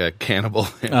 It's like a cannibal.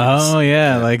 Oh,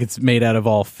 yeah, like it's made out of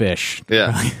all fish.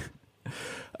 Yeah.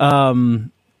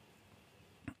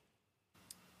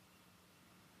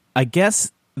 I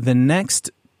guess the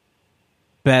next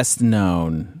best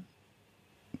known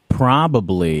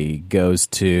probably goes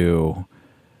to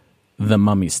the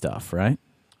Mummy stuff, right?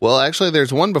 Well, actually,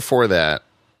 there's one before that.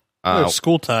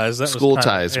 School Ties. That School was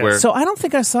Ties, yeah. where So I don't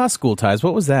think I saw School Ties.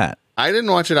 What was that? I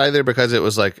didn't watch it either because it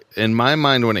was like, in my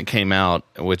mind when it came out,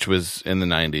 which was in the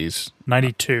 90s,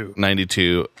 92.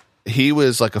 he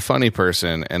was like a funny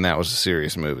person, and that was a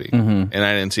serious movie. And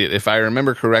I didn't see it. If I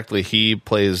remember correctly, he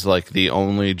plays like the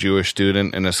only Jewish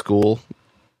student in a school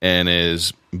and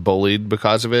is bullied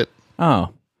because of it. Oh.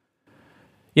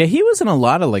 Yeah, he was in a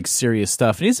lot of like serious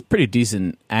stuff, and he's a pretty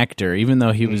decent actor, even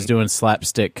though he was doing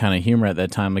slapstick kind of humor at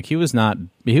that time. Like he was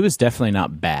definitely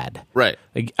not bad. Right.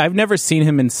 Like I've never seen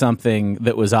him in something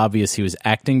that was obvious he was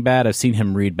acting bad. I've seen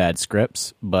him read bad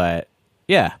scripts, but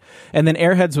yeah. And then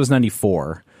Airheads was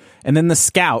 94. And then The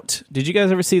Scout. Did you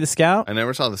guys ever see The Scout? I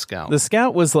never saw The Scout. The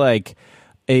Scout was like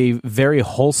a very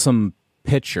wholesome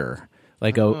pitcher,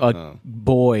 like a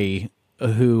boy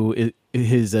who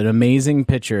is an amazing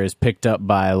pitcher is picked up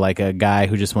by like a guy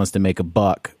who just wants to make a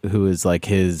buck, who is like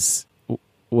his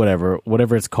whatever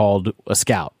it's called, a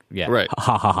scout. Yeah, right.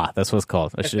 Ha ha ha. That's what it's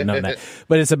called. I should have known that.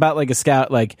 But it's about like a scout,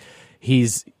 like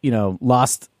he's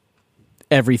lost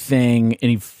everything, and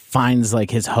he finds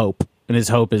like his hope. And his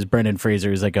hope is Brendan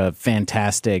Fraser is like a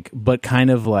fantastic, but kind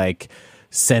of like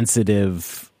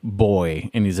sensitive boy,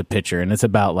 and he's a pitcher, and it's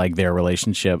about like their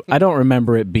relationship. I don't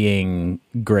remember it being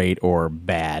great or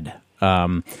bad.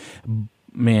 Man,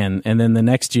 and then the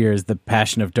next year is The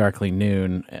Passion of Darkly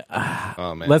Noon.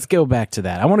 Oh, man. Let's go back to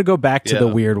that. I want to go back to the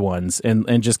weird ones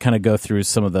and just kind of go through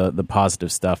some of the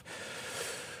positive stuff.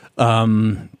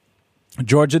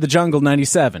 George of the Jungle,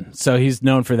 97. So he's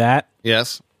known for that.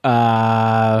 Yes.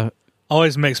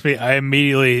 Always makes me. I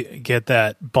immediately get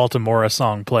that Baltimore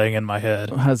song playing in my head.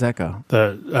 How's that go?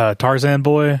 The Tarzan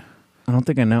boy. I don't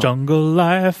think I know. Jungle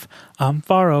life. I'm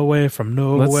far away from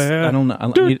nowhere. I don't know. I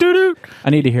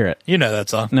need to hear it. You know that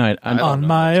song. No, I'm on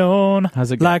my own.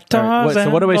 How's it go? Like Tarzan. So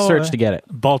what do I boy. search to get it?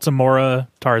 Baltimore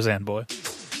Tarzan boy.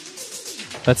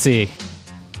 Let's see.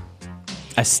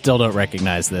 I still don't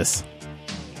recognize this.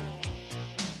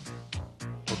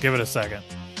 We'll give it a second.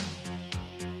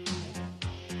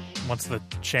 Once the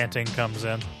chanting comes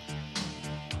in.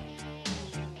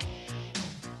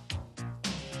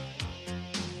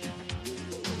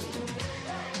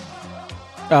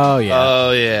 Oh, yeah.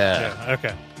 Oh, yeah. Yeah,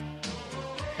 okay.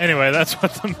 Anyway, that's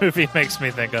what the movie makes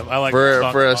me think of. I like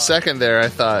For a second there, I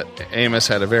thought Amos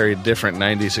had a very different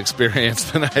 90s experience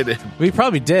than I did. We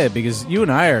probably did, because you and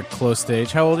I are close to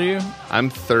age. How old are you? I'm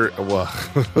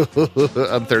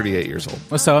 38 years old.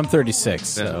 Well, so I'm 36,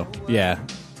 so yeah.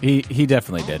 He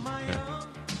definitely did.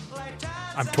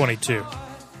 I'm 22.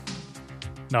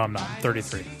 No, I'm not. I'm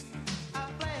 33.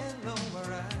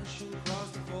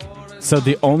 So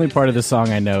the only part of the song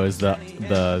I know is the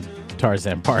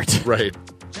Tarzan part. Right.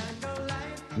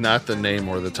 Not the name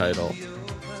or the title.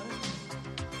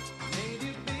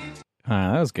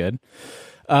 That was good.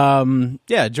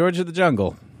 Yeah, George of the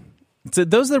Jungle. So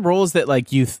those are the roles that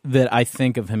that I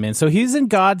think of him in. So he's in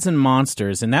Gods and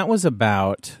Monsters, and that was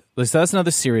about. So that's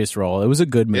another serious role. It was a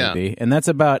good movie, and that's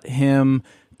about him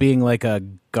being like a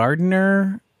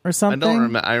gardener or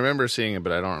something. I remember seeing it,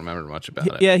 but I don't remember much about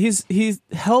it. Yeah, he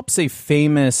helps a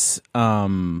famous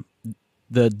the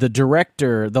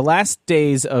director. The last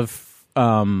days of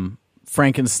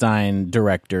Frankenstein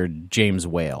director James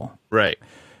Whale. Right.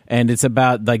 And it's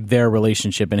about like their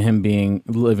relationship and him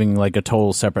living like a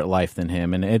total separate life than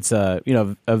him. And it's a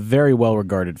very well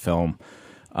regarded film,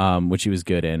 which he was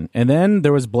good in. And then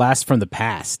there was Blast from the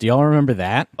Past. Do y'all remember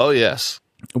that? Oh, yes.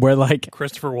 Where like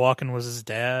Christopher Walken was his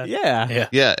dad. yeah.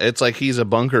 Yeah, it's like he's a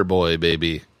bunker boy,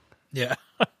 baby. Yeah.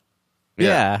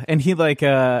 Yeah, and he like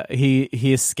he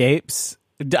escapes.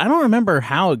 I don't remember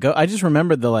how it goes. I just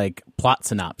remember the like plot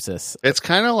synopsis. It's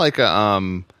kind of like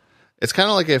it's kind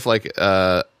of like if like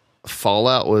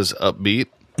Fallout was upbeat.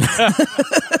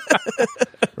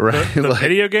 Right. The Like,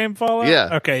 video game Fallout?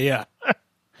 Yeah. Okay, yeah.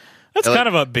 That's Like- kind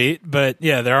of upbeat, but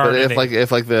yeah, there but aren't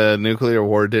if like the nuclear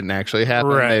war didn't actually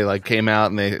happen, Right. they like came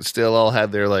out and they still all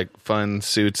had their like fun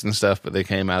suits and stuff, but they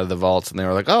came out of the vaults and they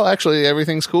were like, "Oh, actually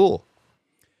everything's cool."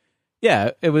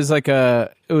 Yeah, it was like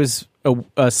a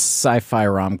sci-fi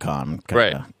rom-com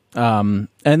kinda. Right.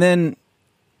 And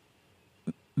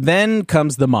then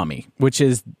comes The Mummy,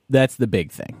 that's the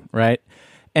big thing, right?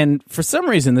 And for some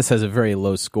reason this has a very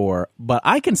low score, but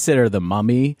I consider The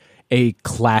Mummy a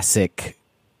classic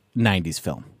 90s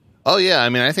film. Oh yeah, I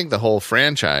mean, I think the whole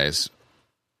franchise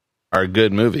are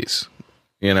good movies.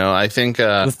 You know, I think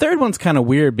The third one's kind of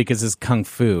weird because it's kung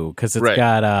fu, because it's Right.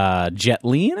 got Jet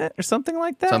Li in it or something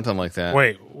like that. something like that.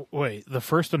 Wait. The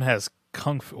first one has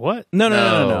kung fu. What?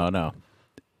 No.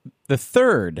 The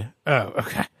third Oh,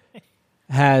 okay.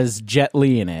 has Jet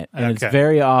Li in it, and it's Okay.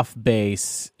 very off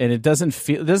base, and it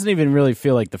doesn't even really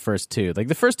feel like the first two. Like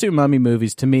the first two Mummy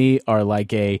movies to me are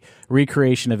like a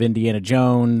recreation of Indiana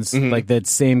Jones, like that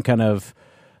same kind of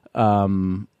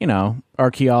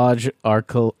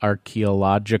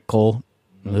archaeological.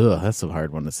 That's a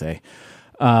hard one to say.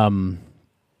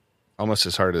 Almost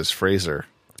as hard as Fraser.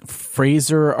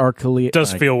 Fraser archaeological. It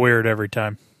does feel weird every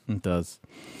time. It does.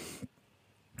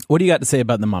 What do you got to say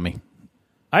about The Mummy?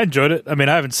 I enjoyed it. I mean,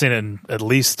 I haven't seen it in at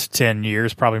least 10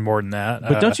 years, probably more than that.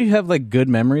 But don't you have like good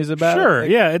memories about it? Sure. Like,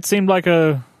 Yeah, it seemed like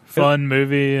a fun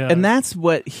movie. and that's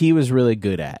what he was really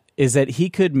good at, is that he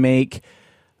could make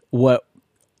what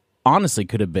honestly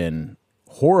could have been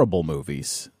horrible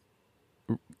movies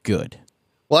good.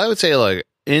 Well, I would say like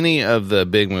any of the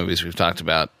big movies we've talked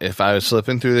about, if I was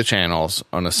slipping through the channels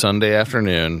on a Sunday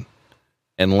afternoon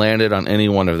and landed on any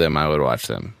one of them, I would watch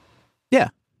them. Yeah.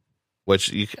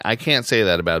 Which I can't say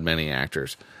that about many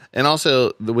actors. And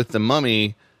also with The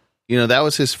Mummy, you know, that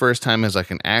was his first time as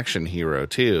like an action hero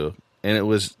too, and it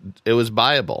was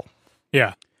buyable.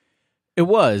 yeah. It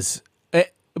was.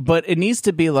 But it needs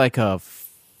to be like a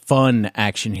fun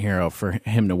action hero for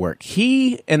him to work.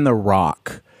 He and The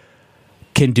Rock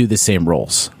can do the same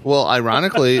roles. Well,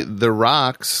 ironically, The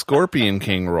Rock's Scorpion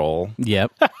King role.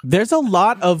 Yep. There's a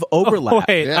lot of overlap.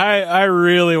 Wait, Yeah. I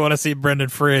really want to see Brendan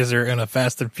Fraser in a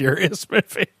Fast and Furious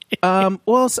movie.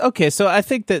 Okay, so I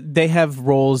think that they have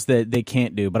roles that they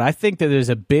can't do, but I think that there's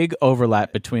a big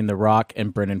overlap between The Rock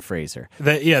and Brendan Fraser.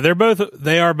 They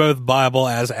are both viable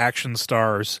as action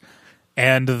stars,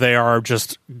 and they are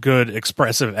just good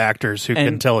expressive actors who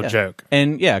can tell a joke.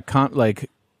 And yeah, comedic.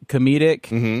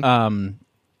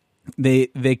 They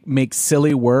make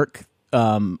silly work,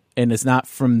 and it's not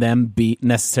from them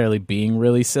necessarily being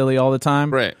really silly all the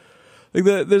time. Right. Like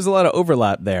there's a lot of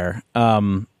overlap there.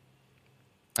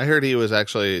 I heard he was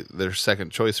actually their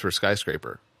second choice for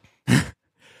Skyscraper.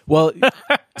 Well,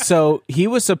 so he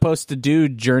was supposed to do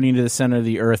Journey to the Center of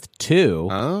the Earth 2,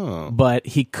 Oh, but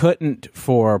he couldn't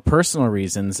for personal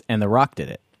reasons, and The Rock did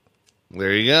it.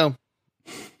 there you go.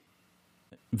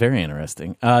 Very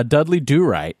interesting. Dudley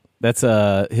Do-Right. That's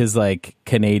his like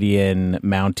Canadian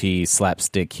Mountie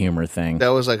slapstick humor thing. That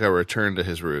was like a return to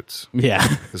his roots, Yeah.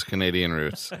 his Canadian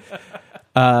roots.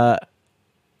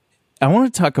 I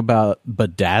want to talk about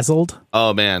Bedazzled.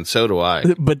 Oh man, so do I.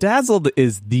 Bedazzled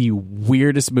is the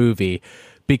weirdest movie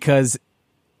because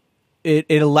it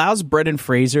allows Brendan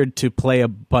Fraser to play a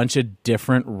bunch of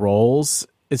different roles.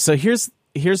 So here's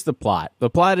the plot. The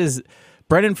plot is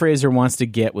Brendan Fraser wants to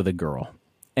get with a girl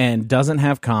and doesn't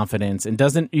have confidence and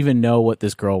doesn't even know what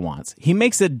this girl wants. He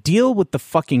makes a deal with the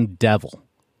fucking devil.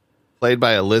 Played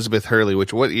by Elizabeth Hurley.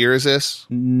 Which what year is this?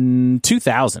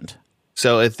 2000.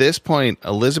 So at this point,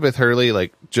 Elizabeth Hurley,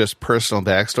 like just personal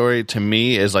backstory, to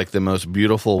me is like the most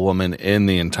beautiful woman in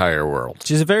the entire world.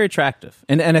 She's very attractive.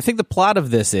 And I think the plot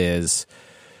of this is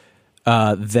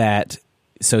that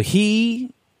so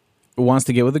he wants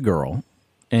to get with a girl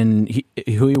and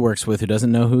who he works with who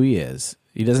doesn't know who he is.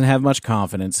 He doesn't have much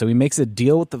confidence. So he makes a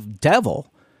deal with the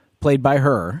devil, played by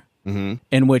her,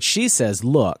 in which she says,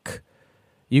 look,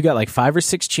 you got like 5 or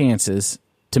 6 chances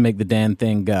to make the damn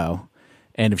thing go.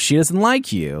 And if she doesn't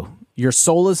like you, your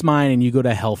soul is mine and you go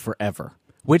to hell forever,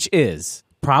 which is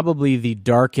probably the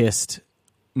darkest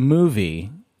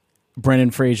movie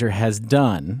Brendan Fraser has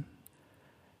done.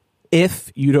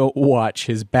 If you don't watch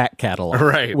his back catalog,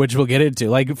 Right. which we'll get into,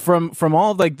 like from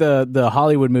all of like the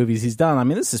Hollywood movies he's done, I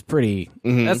mean, this is pretty.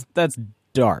 That's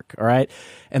dark, all right.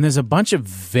 And there's a bunch of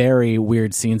very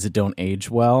weird scenes that don't age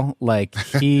well. Like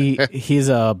he's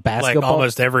a basketball, Like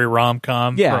almost every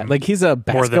rom-com. yeah, from like he's a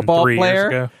more than basketball 3 years player,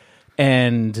 ago.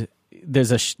 and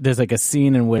there's like a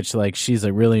scene in which like she's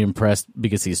like really impressed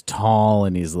because he's tall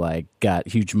and he's like got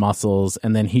huge muscles,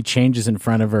 and then he changes in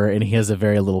front of her and he has a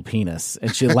very little penis,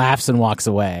 and she laughs and walks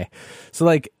away. So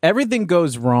like everything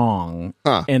goes wrong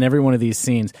in every one of these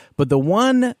scenes, but the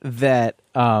one that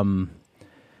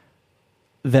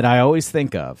that I always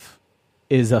think of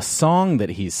is a song that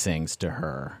he sings to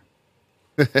her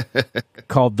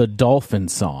called the Dolphin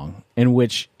Song, in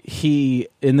which he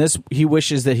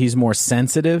wishes that he's more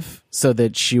sensitive so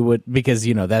that she would, because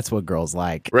that's what girls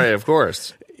like, Right, of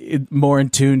course. more in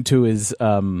tune to his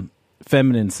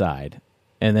feminine side.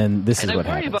 And then this is I what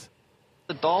worry happens. about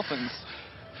the dolphins.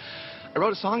 I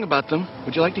wrote a song about them.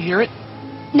 Would you like to hear it?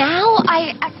 Now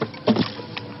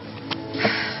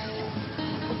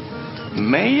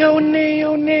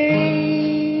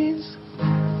Mayonnaise,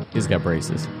 He's got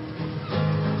braces.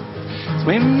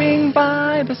 swimming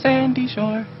by the sandy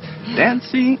shore,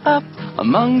 dancing up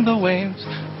among the waves.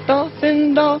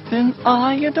 Dolphin, dolphin,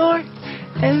 I adore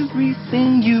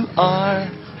everything you are.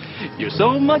 You're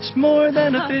so much more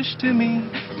than a fish to me,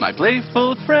 my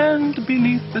playful friend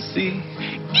beneath the sea.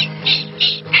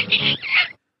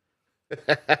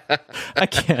 I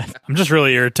can't. I'm just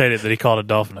really irritated that he called a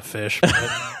dolphin a fish.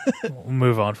 But we'll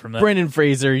move on from that. Brendan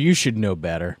Fraser, you should know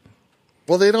better.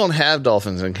 Well, they don't have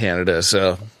dolphins in Canada,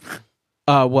 so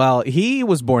Well, he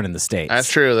was born in the States.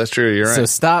 that's true. That's true. You're right. So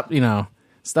stop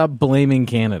blaming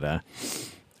Canada.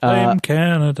 Blame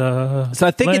Canada. So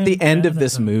I think at the Blame end of Canada.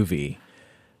 this movie,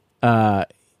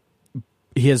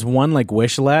 he has one like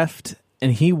wish left,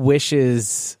 and he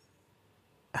wishes.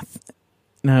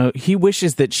 No, he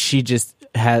wishes that she just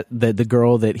had that the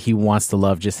girl that he wants to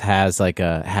love just has like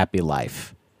a happy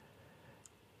life.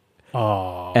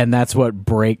 Oh, And that's what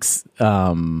breaks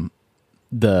the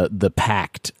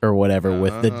pact or whatever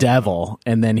with the devil,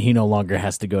 and then he no longer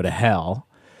has to go to hell.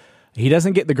 He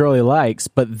doesn't get the girl he likes,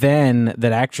 but then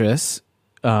that actress,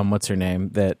 what's her name?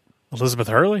 That Elizabeth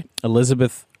Hurley?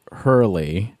 Elizabeth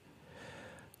Hurley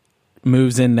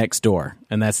moves in next door,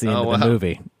 and that's the end of the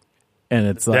movie. And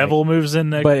it's like, Devil moves in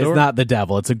next but door? it's not the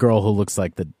devil. It's a girl who looks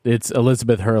like it's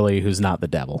Elizabeth Hurley who's not the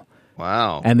devil,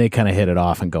 Wow. and they kind of hit it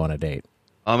off and go on a date.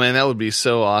 Oh man, that would be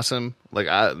so awesome. Like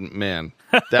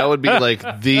that would be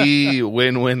like the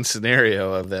win-win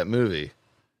scenario of that movie.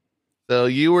 So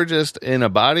you were just in a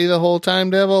body the whole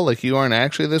time, devil? Like you aren't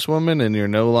actually this woman and you're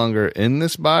no longer in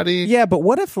this body? Yeah, but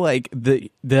what if like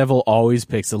the devil always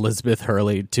picks Elizabeth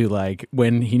Hurley to like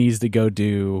when he needs to go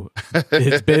do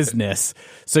his business?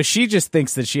 So she just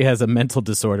thinks that she has a mental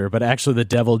disorder, but actually the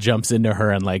devil jumps into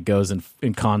her and like goes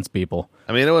and cons people.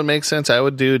 I mean, it would make sense. I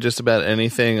would do just about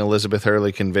anything Elizabeth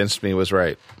Hurley convinced me was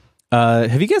right.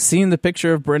 Have you guys seen the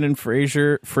picture of Brendan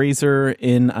Fraser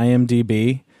in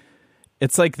IMDb?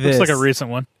 It's like this. Looks like a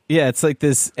recent one. Yeah, it's like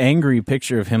this angry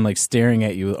picture of him like staring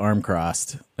at you with arm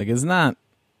crossed. Like it's not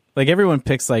like everyone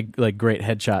picks like great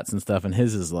headshots and stuff, and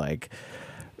his is like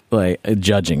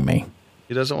judging me.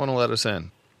 He doesn't want to let us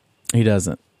in. He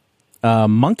doesn't.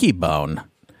 Monkey Bone.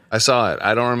 I saw it.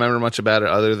 I don't remember much about it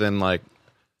other than like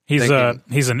He's thinking-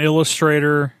 he's an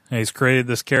illustrator. And he's created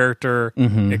this character.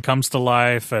 Mm-hmm. It comes to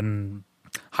life, and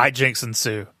hijinks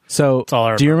ensue. So, all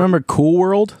I do you remember Cool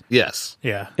World? yes.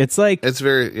 Yeah, It's like It's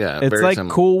very very like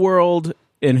similar. Cool World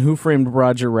and Who Framed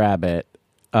Roger Rabbit,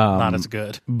 not as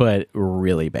good. but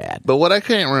really bad. But what I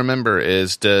can't remember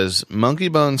is, does Monkey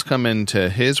Bones come into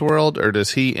his world or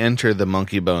does he enter the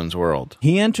Monkey Bones world?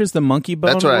 He enters the Monkey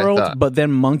Bone That's what I world, thought. but then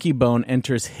Monkey Bone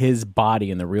enters his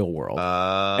body in the real world,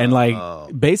 and like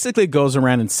basically goes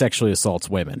around and sexually assaults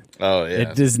women. Oh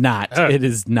yeah. It is not. Oh. It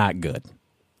is not good.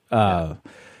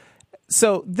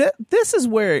 So this is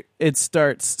where it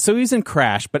starts. So he's in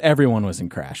Crash, but everyone was in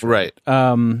Crash, Right.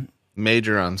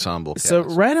 Major ensemble cast. So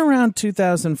right around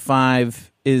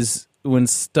 2005 is when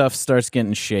stuff starts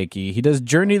getting shaky. He does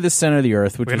Journey to the Center of the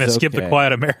Earth, which We're gonna was skip okay. the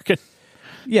Quiet American.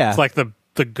 Yeah, It's like the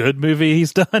good movie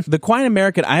he's done. the Quiet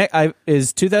American. I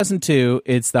is 2002.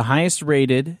 It's the highest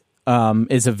rated.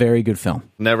 Is a very good film.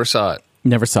 Never saw it.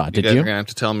 Never saw it. You Did guys you? are gonna have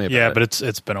to tell me about Yeah, it. but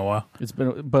it's been a while. It's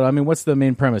been. But I mean, what's the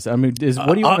main premise? I mean,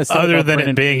 what do you want to say? Other about than Brendan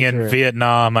it being Fraser? in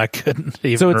Vietnam, I couldn't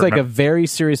even. So it's like a remember. very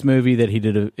serious movie that he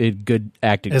did a good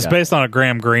acting. It's job. based on a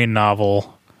Graham Greene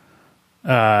novel.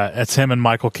 It's him and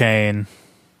Michael Caine.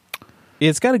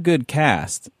 It's got a good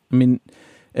cast. I mean,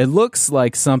 it looks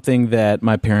like something that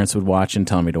my parents would watch and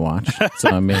tell me to watch. So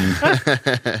I mean,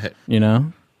 you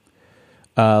know,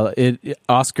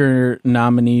 Oscar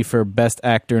nominee for Best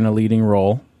Actor in a Leading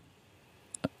Role.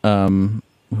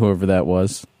 Whoever that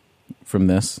was from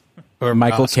this, Or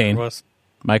Michael Oscar Caine. was.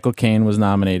 Michael Caine was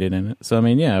nominated in it. So I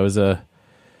mean, yeah, it was a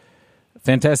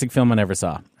fantastic film I never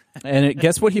saw. And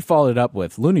guess what he followed up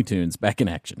with? Looney Tunes Back in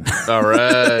Action. All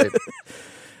right.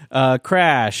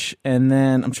 Crash, and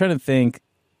then I'm trying to think.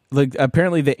 Like,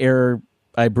 apparently, The Air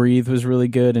I Breathe was really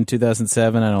good in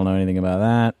 2007. I don't know anything about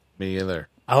that. Me either.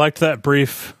 I liked that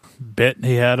brief bit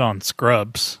he had on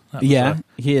Scrubs. That was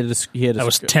He had a that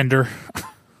was tender.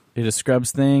 he had a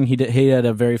Scrubs thing. He had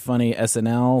a very funny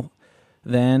SNL.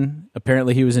 Then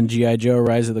apparently he was in G.I. Joe: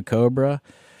 Rise of the Cobra.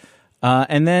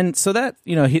 And then so that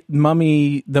the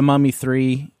Mummy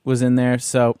 3 was in there.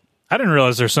 So I didn't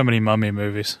realize there's so many Mummy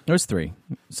movies. there's 3.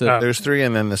 So There's 3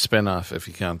 and then the spinoff if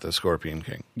you count the Scorpion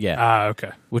King. yeah.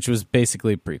 Okay. Which was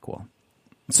basically a prequel.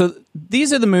 So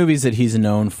these are the movies that he's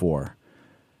known for.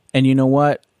 And you know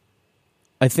what?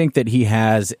 I think that he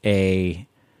has he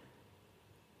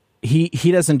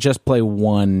doesn't just play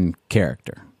one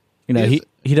character. You know,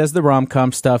 he does the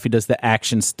rom-com stuff, he does the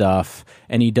action stuff,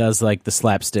 and he does like the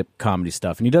slapstick comedy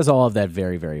stuff. And he does all of that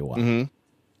very, very well. Mm-hmm.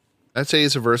 I'd say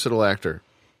he's a versatile actor.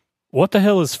 What the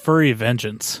hell is Furry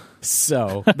Vengeance?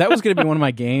 So that was going to be one of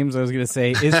my games. I was going to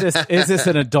say, is this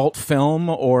an adult film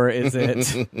or is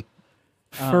it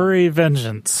Furry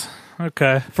Vengeance.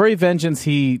 Okay. Furry Vengeance?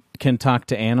 He can talk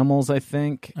to animals, I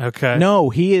think. Okay. No,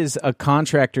 he is a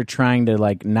contractor trying to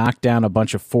like knock down a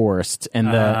bunch of forests, and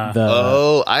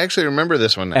Oh, I actually remember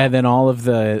this one now. and then all of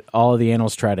the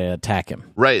animals try to attack him.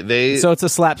 Right. So it's a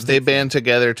slapstick. They band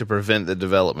together to prevent the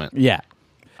development. Yeah.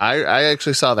 I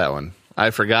actually saw that one. I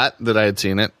forgot that I had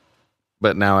seen it,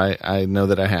 but now I know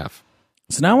that I have.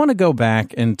 So now I want to go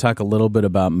back and talk a little bit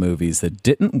about movies that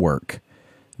didn't work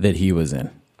that he was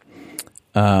in.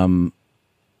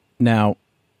 Now,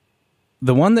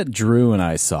 the one that Drew and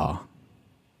I saw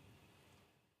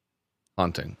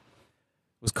Haunting.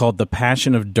 was called The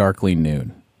Passion of Darkly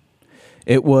Noon.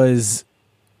 It was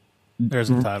There's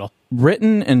the title.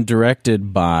 written and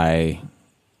directed by,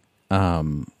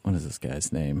 what is this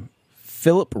guy's name?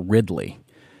 Philip Ridley,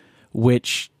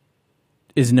 which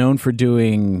is known for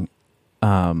doing,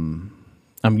 I'm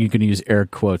going to use air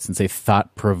quotes and say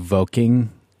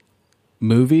thought-provoking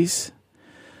movies,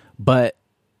 but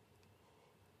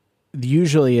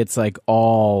usually it's like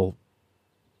all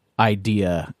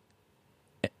idea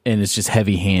and it's just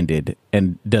heavy-handed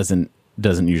and doesn't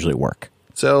usually work.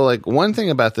 So, like, one thing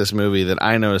about this movie that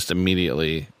I noticed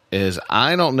immediately is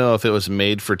I don't know if it was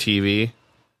made for TV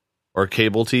or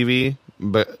cable TV,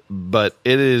 but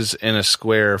it is in a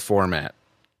square format.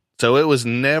 So it was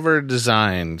never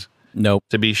designed Nope.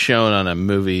 to be shown on a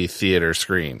movie theater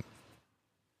screen.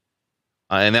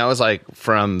 And that was like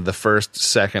from the first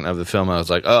second of the film, I was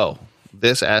like, oh,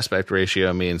 this aspect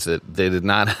ratio means that they did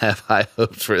not have high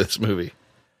hopes for this movie.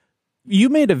 You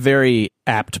made a very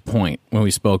apt point when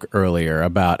we spoke earlier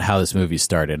about how this movie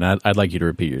started, and I'd like you to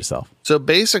repeat yourself. So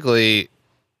basically,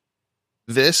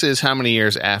 this is how many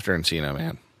years after Encino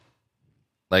Man?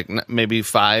 Like maybe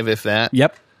 5, if that.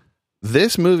 Yep.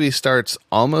 This movie starts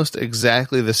almost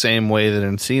exactly the same way that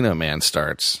Encino Man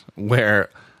starts, where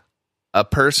a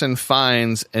person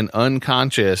finds an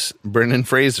unconscious Brendan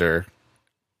Fraser,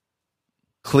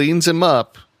 cleans him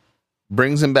up,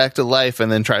 brings him back to life,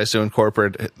 and then tries to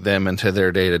incorporate them into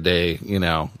their day-to-day,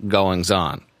 goings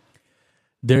on.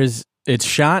 It's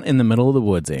shot in the middle of the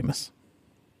woods, Amos.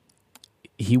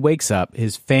 He wakes up.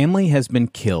 His family has been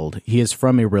killed. He is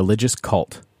from a religious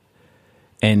cult,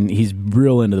 and he's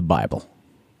real into the Bible.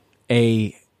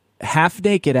 A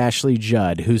half-naked Ashley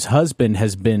Judd, whose husband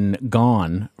has been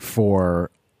gone for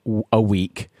a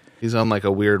week, He's on like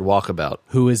a weird walkabout.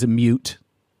 who is a mute.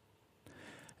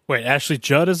 Wait, Ashley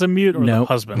Judd is a mute or No, the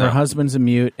husband? her husband's a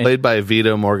mute. Played by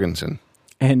Vito Morganson.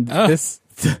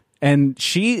 And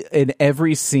she, in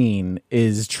every scene,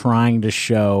 is trying to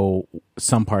show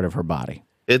some part of her body.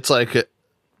 It's like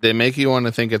they make you want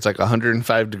to think it's like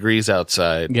 105 degrees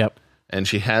outside. Yep. And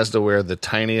she has to wear the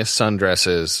tiniest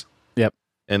sundresses Yep.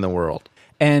 in the world.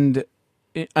 And,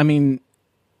 I mean,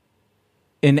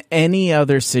 in any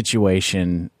other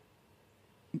situation,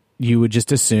 you would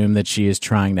just assume that she is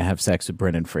trying to have sex with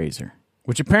Brendan Fraser,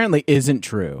 which apparently isn't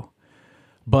true.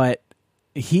 But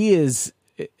he is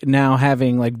now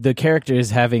having, like, the character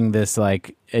is having this,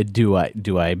 like, do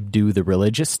I do the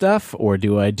religious stuff or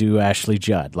do I do Ashley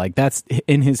Judd? Like, that's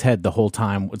in his head the whole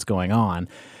time what's going on.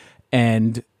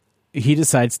 And he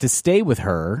decides to stay with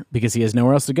her because he has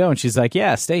nowhere else to go. And she's like,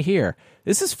 yeah, stay here.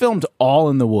 This is filmed all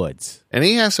in the woods And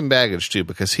he has some baggage, too,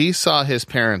 because he saw his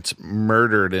parents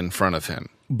murdered in front of him.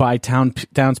 by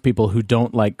townspeople who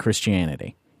don't like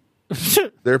Christianity.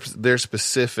 Their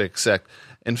specific sect.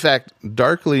 In fact,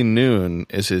 Darkly Noon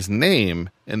is his name,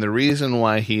 and the reason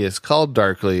why he is called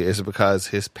Darkly is because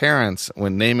his parents,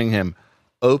 when naming him,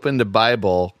 opened a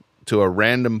Bible to a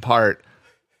random part,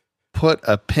 put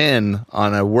a pin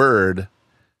on a word,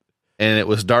 and it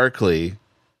was Darkly,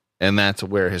 and that's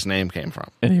where his name came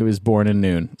from. And he was born in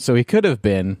noon. So he could have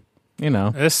been,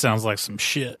 This sounds like some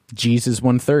shit. Jesus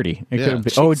 130. It Yeah. could have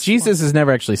been. Oh, Jesus is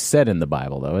never actually said in the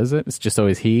Bible, though, is it? It's just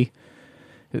always he.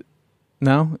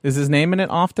 No? Is his name in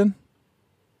it often?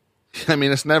 I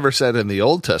mean, it's never said in the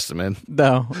Old Testament.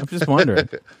 No, I'm just wondering.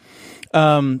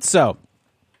 So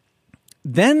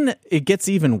then it gets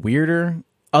even weirder.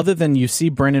 Other than you see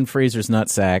Brendan Fraser's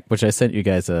nutsack, which I sent you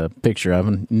guys a picture of,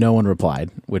 and no one replied,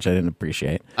 which I didn't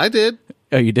appreciate. I did.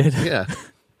 Oh, you did? Yeah.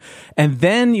 And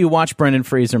then you watch Brendan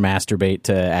Fraser masturbate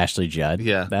to Ashley Judd.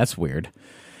 Yeah. That's weird.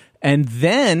 And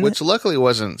then... Which luckily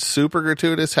wasn't super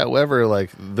gratuitous. However, like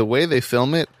the way they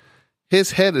film it,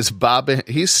 his head is bobbing.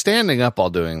 He's standing up while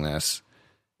doing this.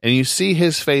 And you see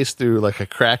his face through like a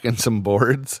crack in some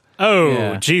boards. Oh,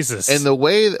 Yeah. Jesus. And the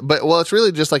way, it's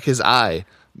really just like his eye.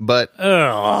 But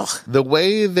Ugh. the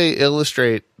way they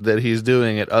illustrate that he's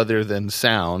doing it other than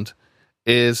sound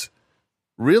is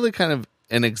really kind of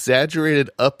an exaggerated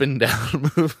up and down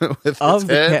movement with his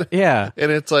head. Yeah.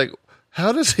 And it's like,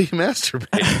 how does he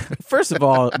masturbate? First of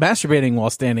all, masturbating while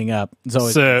standing up is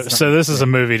always... So this is a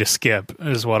movie to skip,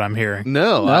 is what I'm hearing.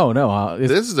 No.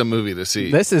 This is a movie to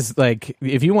see. This is like,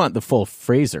 if you want the full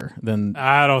Fraser, then...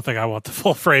 I don't think I want the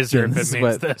full Fraser if This it is means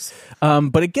what- this.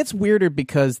 But it gets weirder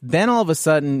because then all of a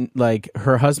sudden, like,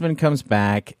 her husband comes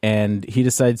back and he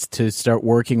decides to start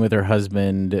working with her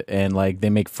husband and, like, they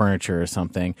make furniture or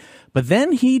something. But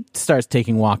then he starts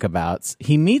taking walkabouts.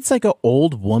 He meets, like, an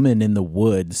old woman in the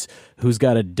woods who's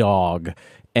got a dog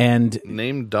and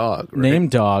Named Dog. Right?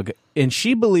 named Dog. And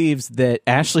she believes that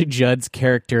Ashley Judd's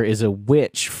character is a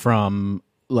witch from,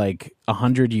 like,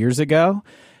 100 years ago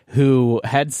who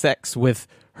had sex with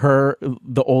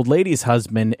the old lady's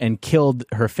husband and killed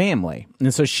her family.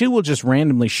 And so she will just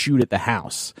randomly shoot at the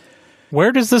house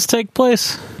Where does this take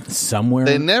place? somewhere.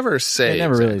 They never say. They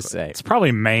never really exactly. say. It's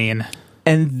probably Maine.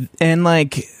 And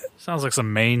like, Sounds like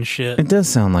some Maine shit. it does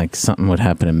sound like something would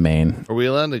happen in Maine. Are we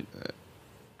allowed to?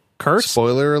 Curse?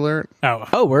 Spoiler alert.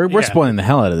 Oh, we're Yeah. spoiling the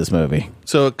hell out of this movie.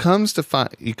 So you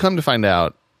come to find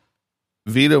out,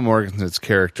 Vito Mortensen's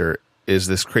character is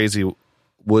this crazy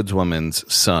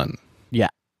woodswoman's son. Yeah.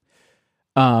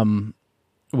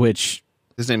 Which,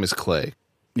 His name is Clay.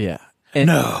 yeah.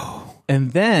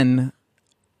 And then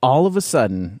all of a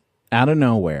sudden, out of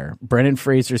nowhere, Brendan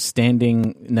Fraser's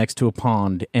standing next to a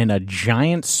pond and a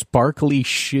giant sparkly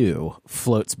shoe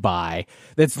floats by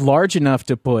that's large enough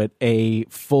to put a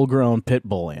full-grown pit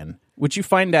bull in, which you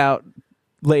find out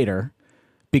later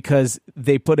because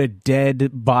they put a dead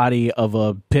body of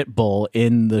a pit bull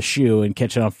in the shoe and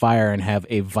catch it on fire and have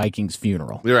a Viking's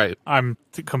funeral. You're right. I'm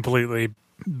completely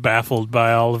baffled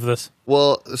by all of this.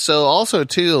 Well, so also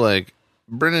too, like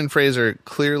Brendan Fraser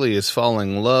clearly is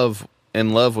falling in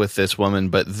love with this woman,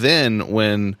 but then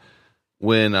when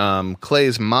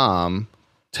Clay's mom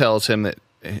tells him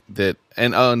that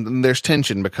and there's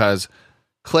tension because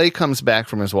Clay comes back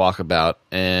from his walkabout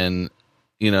and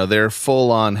they're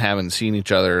full on haven't seen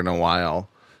each other in a while,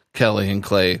 Kelly and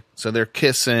Clay, so they're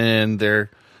kissing, they're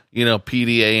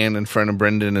PDAing in front of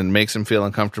Brendan and makes him feel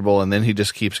uncomfortable, and then he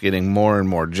just keeps getting more and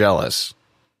more jealous.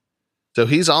 So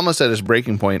he's almost at his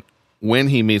breaking point when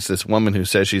he meets this woman who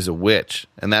says she's a witch,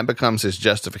 and that becomes his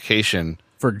justification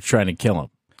For trying to kill him.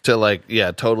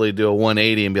 to totally do a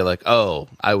 180 and be like, oh,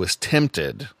 I was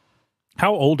tempted.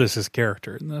 How old is his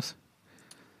character in this?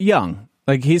 Young.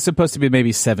 Like, he's supposed to be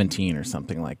maybe 17 or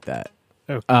something like that.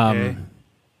 Okay.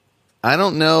 I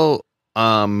don't know,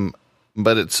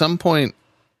 but at some point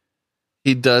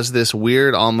he does this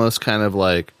weird, almost kind of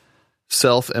like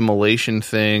self-immolation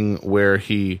thing where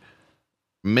he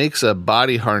makes a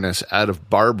body harness out of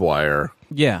barbed wire.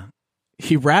 Yeah.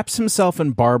 He wraps himself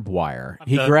in barbed wire.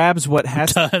 He done. grabs what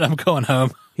has... I'm going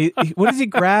home. What does he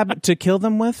grab to kill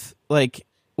them with? Like,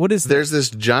 what is... There's this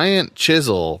giant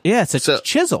chisel. Yeah, it's a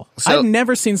chisel. I've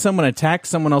never seen someone attack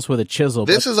someone else with a chisel.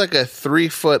 This is like a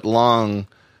 3-foot long,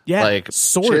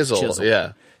 sword chisel.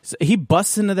 Yeah. So he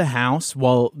busts into the house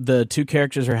while the two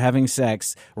characters are having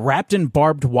sex, wrapped in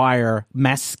barbed wire,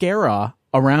 mascara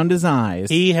around his eyes.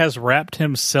 He has wrapped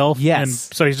himself Yes.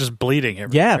 and so he's just bleeding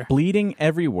everywhere. Yeah, bleeding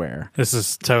everywhere. This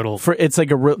is total. It's like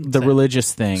the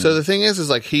religious thing. So the thing is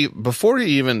like before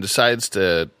he even decides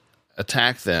to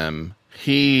attack them,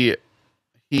 he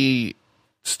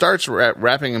starts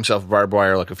wrapping himself barbed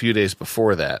wire like a few days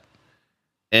before that.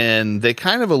 And they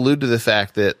kind of allude to the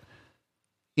fact that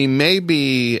he may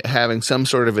be having some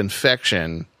sort of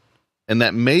infection, and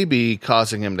that may be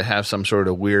causing him to have some sort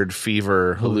of weird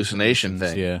fever hallucination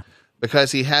thing. Yeah.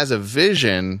 Because he has a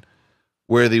vision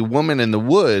where the woman in the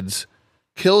woods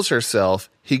kills herself.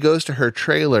 He goes to her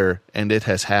trailer, and it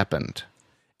has happened.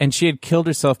 And she had killed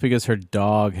herself because her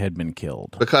dog had been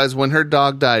killed. Because when her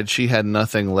dog died, she had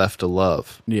nothing left to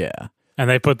love. Yeah. And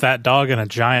they put that dog in a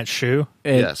giant shoe.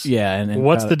 Yes. Yeah. And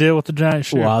What's the deal with the giant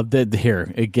shoe? Well, they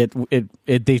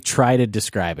try to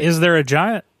describe it. Is there a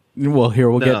giant? Well, here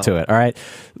we'll get to it. All right.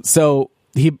 So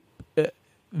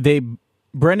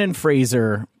Brendan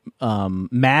Fraser,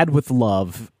 mad with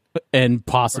love and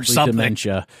possibly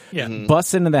dementia,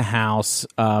 busts into the house,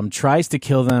 tries to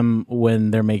kill them when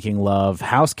they're making love.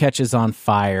 House catches on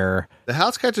fire. The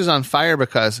house catches on fire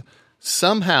because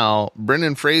somehow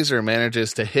Brendan Fraser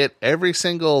manages to hit every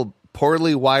single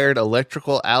poorly wired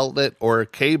electrical outlet or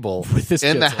cable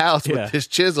in the house with his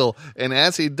chisel, and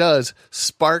as he does,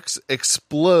 sparks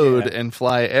explode and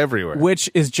fly everywhere. Which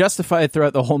is justified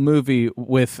throughout the whole movie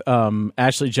with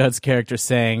Ashley Judd's character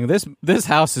saying, this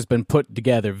house has been put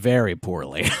together very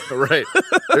poorly. Right.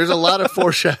 There's a lot of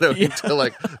foreshadowing to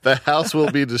like the house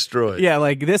will be destroyed. Yeah,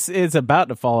 like this is about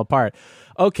to fall apart.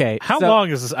 Okay. How long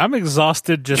is this? I'm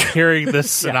exhausted just hearing this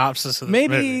synopsis of this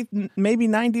movie. Maybe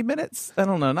 90 minutes. I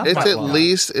don't know. Not It's quite at long.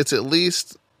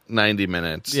 least 90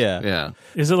 minutes. Yeah. Yeah.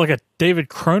 Is it like a David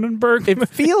Cronenberg? It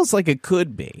feels like it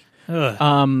could be.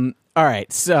 All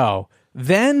right. So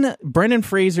then Brendan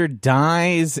Fraser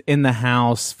dies in the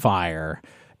house fire,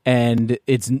 and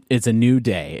it's a new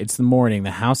day. It's the morning.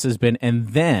 The house has been, and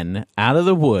then out of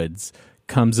the woods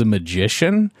comes a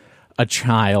magician, a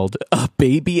child, a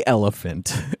baby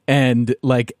elephant, and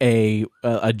like a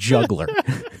juggler.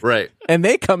 Right. And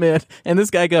they come in, and this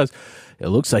guy goes, "It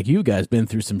looks like you guys been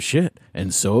through some shit,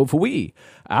 and so have we.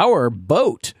 Our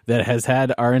boat that has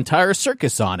had our entire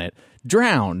circus on it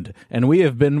drowned, and we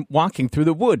have been walking through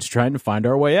the woods trying to find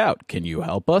our way out. Can you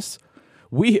help us?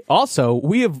 We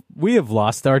have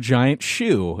lost our giant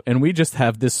shoe, and we just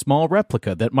have this small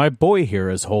replica that my boy here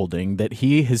is holding that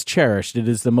he has cherished. It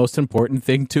is the most important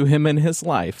thing to him in his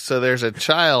life." So there's a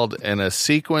child in a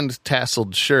sequined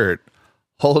tasseled shirt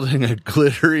holding a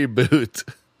glittery boot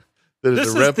that This is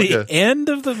is a replica. the end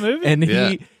of the movie? And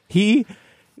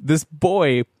this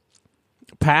boy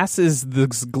passes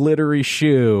this glittery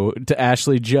shoe to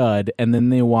Ashley Judd, and then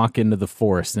they walk into the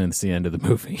forest, and it's the end of the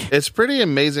movie. It's pretty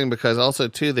amazing because also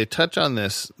too they touch on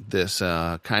this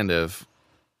kind of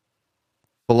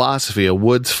philosophy, a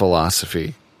woods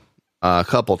philosophy, a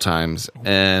couple times,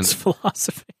 and It's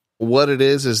philosophy. what it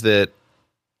is that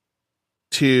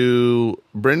to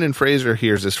Brendan Fraser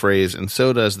hears this phrase, and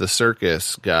so does the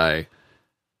circus guy.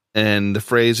 And the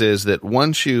phrase is that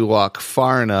once you walk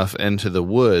far enough into the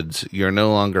woods, you're no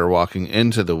longer walking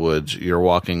into the woods, you're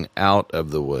walking out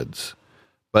of the woods.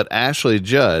 But Ashley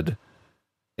Judd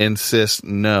insists,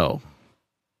 no,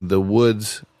 the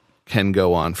woods can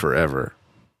go on forever.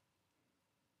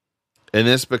 And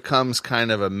this becomes kind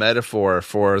of a metaphor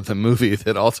for the movie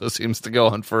that also seems to go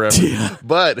on forever. Yeah.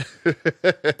 But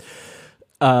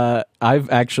I've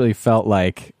actually felt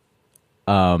like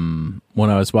when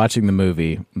I was watching the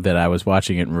movie that I was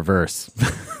watching it in reverse.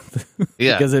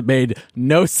 yeah, Because it made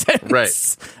no sense. Right.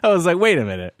 I was like, wait a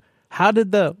minute. How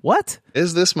did what?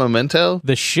 Is this Memento?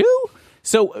 The shoe?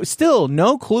 So still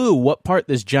no clue what part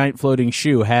this giant floating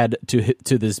shoe had to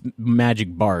this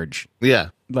magic barge. Yeah.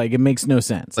 Like, it makes no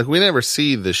sense. Like, we never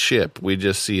see the ship. We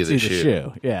just see the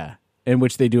shoe. Yeah. In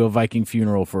which they do a Viking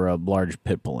funeral for a large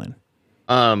pit bull in.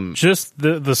 Just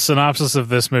the synopsis of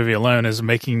this movie alone is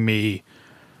making me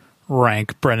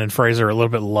rank Brendan Fraser a little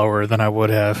bit lower than I would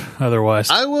have otherwise.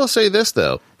 I will say this,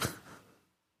 though.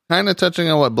 Kind of touching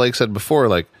on what Blake said before,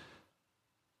 like,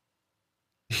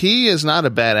 he is not a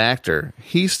bad actor.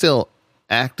 He still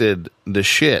acted the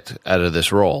shit out of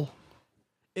this role.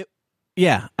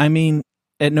 Yeah. I mean,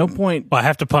 at no point. Well, I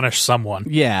have to punish someone.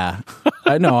 Yeah.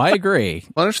 No, I agree.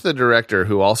 Punish the director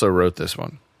who also wrote this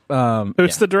one.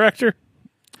 Who's the director?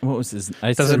 What was his?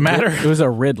 Does it matter? It was a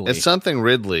Ridley. It's something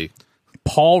Ridley.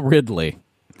 Paul Ridley.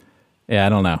 Yeah, I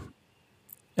don't know.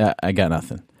 I got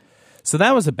nothing. So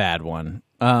that was a bad one.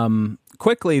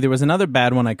 Quickly, there was another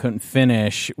bad one I couldn't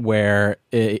finish where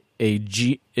it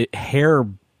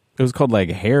was called like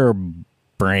Hair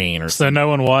Brain or So something. no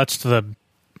one watched the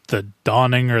the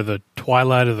dawning or the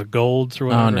twilight of the golds or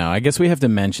whatever. Oh, no. I guess we have to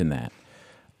mention that.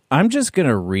 I'm just going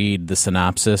to read the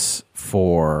synopsis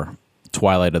for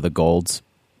Twilight of the Golds.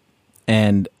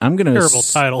 And I'm going to... Terrible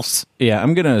titles. Yeah,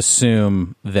 I'm going to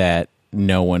assume that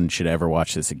no one should ever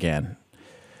watch this again.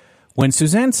 When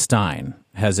Suzanne Stein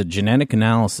has a genetic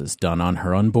analysis done on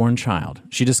her unborn child,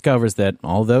 she discovers that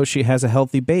although she has a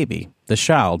healthy baby, the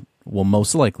child will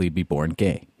most likely be born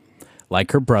gay.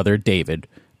 Like her brother, David,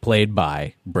 played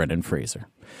by Brendan Fraser.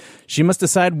 She must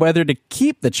decide whether to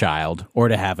keep the child or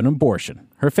to have an abortion.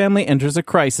 Her family enters a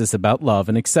crisis about love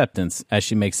and acceptance as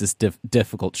she makes this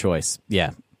difficult choice.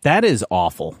 Yeah, that is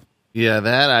awful. Yeah,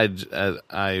 that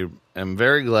I am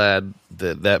very glad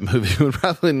that that movie would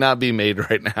probably not be made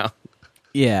right now.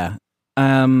 Yeah.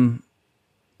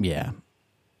 Yeah.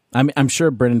 I'm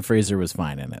sure Brendan Fraser was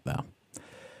fine in it, though.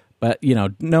 But,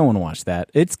 no one watched that.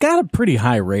 It's got a pretty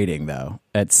high rating, though,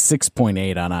 at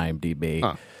 6.8 on IMDb.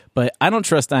 Huh. But I don't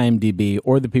trust IMDb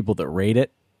or the people that rate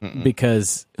it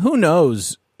because who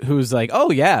knows who's like,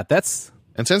 oh, yeah, that's...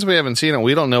 And since we haven't seen it,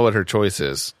 we don't know what her choice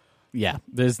is. Yeah,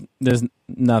 there's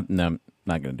not going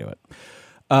to do it.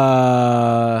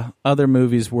 Other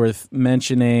movies worth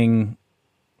mentioning...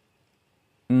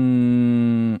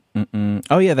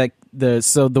 Oh yeah,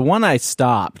 the one I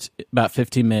stopped about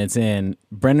 15 minutes in,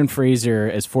 Brendan Fraser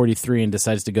is 43 and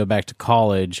decides to go back to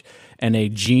college, and a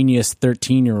genius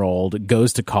 13-year-old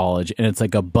goes to college, and it's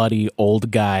like a buddy old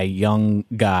guy, young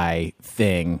guy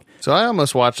thing. So I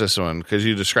almost watched this one because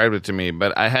you described it to me,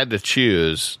 but I had to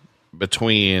choose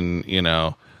between,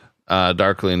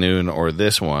 Darkly Noon or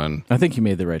this one. I think you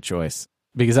made the right choice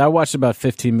because I watched about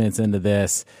 15 minutes into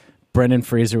this. Brendan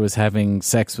Fraser was having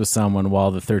sex with someone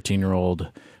while the 13-year-old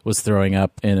was throwing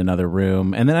up in another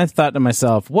room. And then I thought to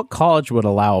myself, what college would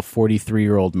allow a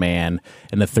 43-year-old man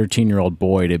and a 13-year-old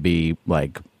boy to be,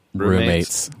 like,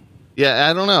 roommates? Yeah,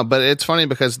 I don't know. But it's funny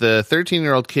because the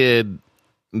 13-year-old kid,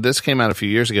 this came out a few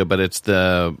years ago, but it's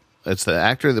the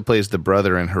actor that plays the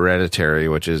brother in Hereditary,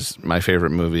 which is my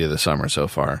favorite movie of the summer so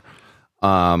far.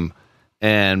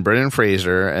 And Brendan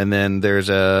Fraser, and then there's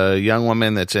a young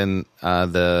woman that's in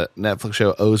the Netflix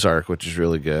show Ozark, which is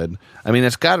really good. I mean,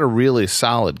 it's got a really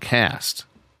solid cast.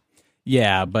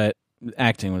 Yeah, but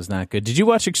acting was not good. Did you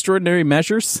watch Extraordinary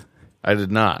Measures? I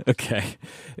did not. Okay.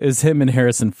 It was him and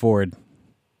Harrison Ford.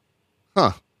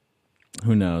 Huh.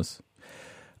 Who knows?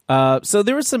 So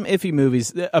there were some iffy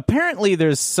movies. Apparently,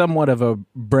 there's somewhat of a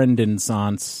Brendan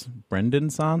Sance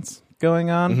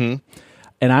going on. Mm-hmm.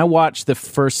 And I watched the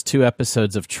first 2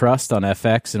 episodes of Trust on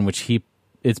FX, in which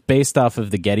it's based off of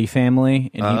the Getty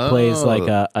family, and he plays like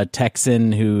a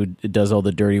Texan who does all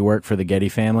the dirty work for the Getty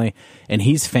family, and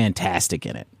he's fantastic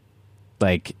in it.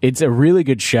 Like, it's a really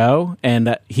good show,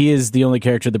 and he is the only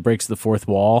character that breaks the fourth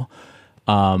wall.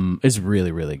 It's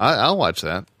really, really good. I'll watch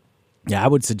that. Yeah, I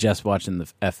would suggest watching the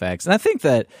FX. And I think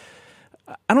that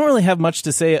I don't really have much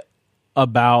to say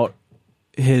about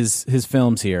his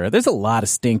films here. There's a lot of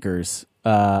stinkers.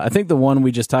 I think the one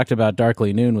we just talked about,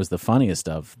 Darkly Noon, was the funniest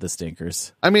of the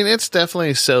stinkers. I mean, it's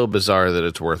definitely so bizarre that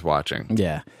it's worth watching.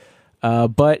 Yeah.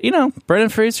 But, Brendan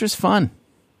Fraser's fun.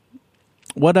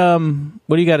 What do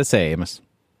you got to say, Amos?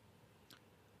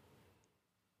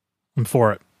 I'm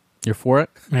for it. You're for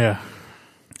it? Yeah.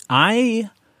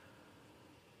 I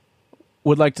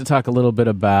would like to talk a little bit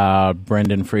about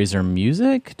Brendan Fraser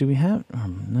music. Do we have...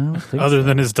 no. Other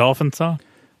than his dolphin song?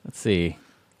 Let's see.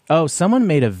 Oh, someone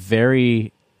made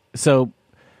someone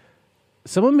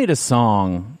made a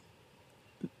song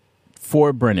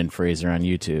for Brendan Fraser on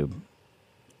YouTube.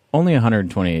 Only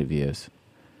 128 views,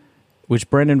 which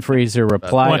Brendan Fraser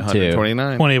replied to.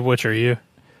 129. 20 of which are you.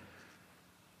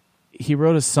 He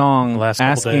wrote a song Last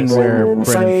asking days. where Brendan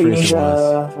Fraser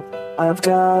was. I've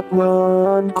got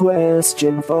one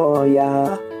question for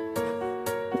ya.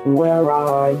 Where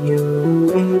are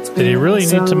you? Did he really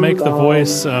need to make the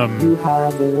voice you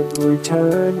haven't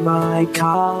returned my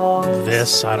call.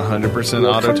 this? I don't know. 100%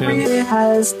 auto-tune. Career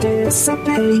has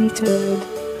dissipated.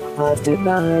 I've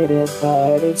denied it,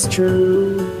 but it's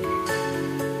true.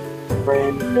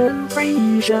 Brendan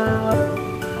Fraser,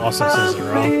 Also says it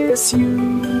I wrong. miss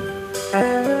you.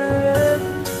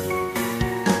 And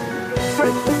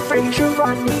Brendan Fraser,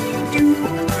 I need you.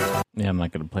 Yeah, I'm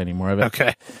not going to play any more of it.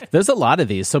 Okay. There's a lot of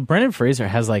these. So Brendan Fraser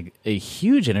has like a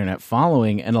huge internet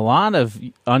following, and on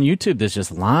YouTube there's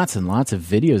just lots and lots of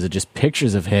videos of just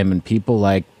pictures of him and people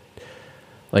like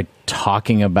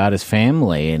talking about his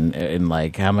family and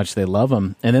like how much they love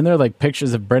him. And then there are like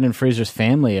pictures of Brendan Fraser's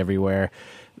family everywhere,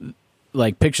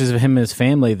 like pictures of him and his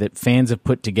family that fans have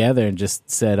put together and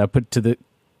just said, I put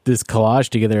this collage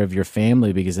together of your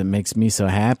family because it makes me so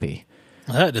happy.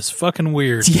 That is fucking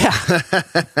weird. Yeah.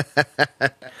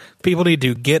 People need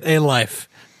to get a life.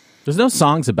 There's no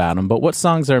songs about him, but what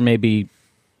songs are maybe,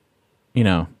 you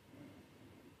know,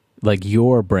 like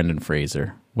your Brendan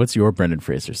Fraser? What's your Brendan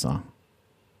Fraser song?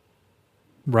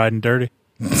 Riding Dirty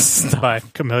by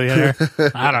Chameleon.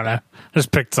 I don't know.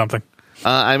 Just picked something.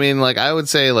 I mean, like, I would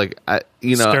say, like,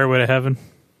 Stairway to Heaven.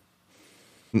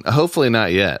 hopefully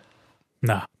not yet.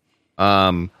 No.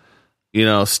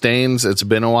 Stains, it's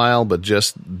been a while, but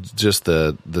just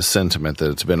the sentiment that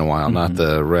it's been a while, not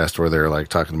the rest where they're like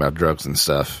talking about drugs and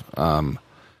stuff. Mine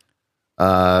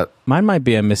might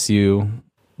be I Miss You,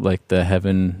 like the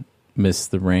Heaven Miss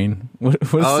the Rain. What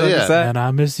song is that? And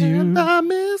I miss you. And I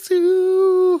miss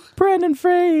you. Brendan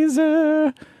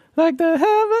Fraser, like the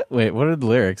Heaven. Wait, what are the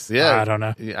lyrics? Yeah. I don't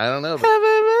know. I don't know.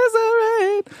 Heaven Miss the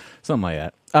Rain. Something like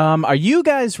that. Are you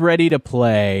guys ready to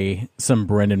play some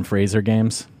Brendan Fraser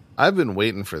games? I've been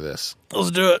waiting for this.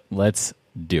 Let's do it. Let's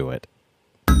do it.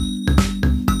 All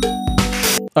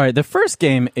right, the first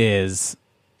game is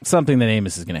something that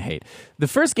Amos is going to hate. The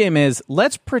first game is,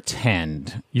 let's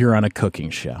pretend you're on a cooking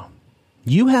show.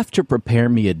 You have to prepare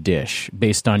me a dish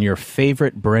based on your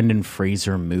favorite Brendan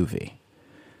Fraser movie.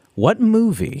 What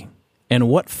movie and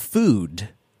what food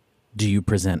do you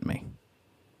present me?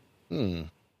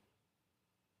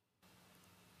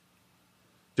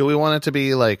 Do we want it to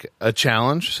be like a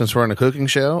challenge since we're on a cooking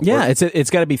show? Yeah, Or- it's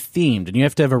got to be themed, and you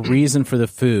have to have a reason for the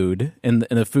food, and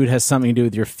the food has something to do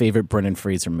with your favorite Brendan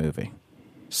Fraser movie.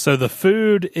 So the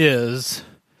food is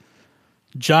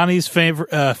Johnny's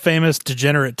famous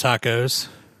degenerate tacos,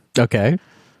 Okay.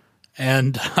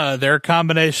 and they're a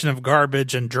combination of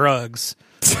garbage and drugs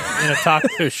in a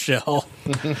taco shell.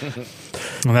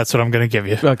 And that's what I'm going to give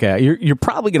you. Okay, you're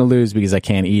probably going to lose because I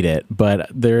can't eat it, but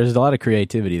there's a lot of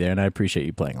creativity there, and I appreciate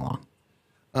you playing along.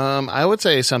 I would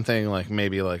say something like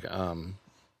maybe like a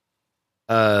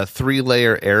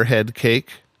 3-layer airhead cake.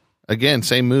 Again,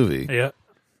 same movie. Yeah,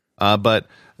 But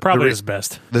probably his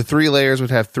best. the 3 layers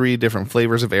would have 3 different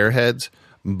flavors of airheads,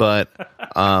 but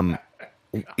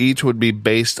each would be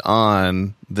based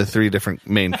on the 3 different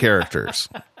main characters,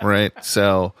 right?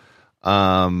 So,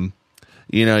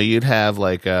 you'd have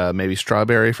like maybe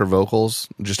strawberry for vocals,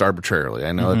 just arbitrarily.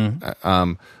 I know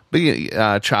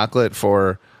but chocolate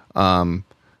for Adam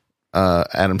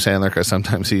Sandler, because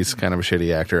sometimes he's kind of a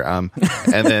shitty actor. And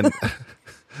then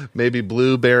maybe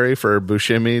blueberry for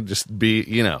Buscemi, just be,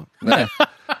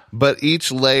 But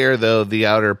each layer, though, the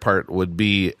outer part would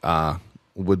be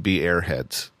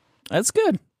airheads. That's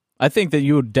good. I think that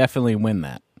you would definitely win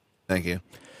that. Thank you.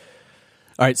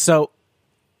 All right, so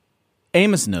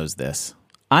Amos knows this.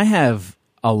 I have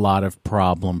a lot of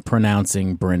problem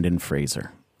pronouncing Brendan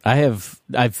Fraser. I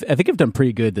think I've done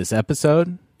pretty good this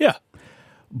episode, Yeah.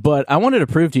 but I wanted to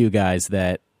prove to you guys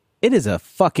that it is a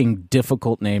fucking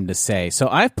difficult name to say. So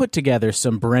I've put together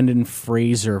some Brendan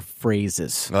Fraser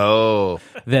phrases Oh,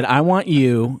 that I want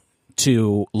you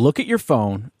to look at your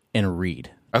phone and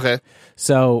read. okay.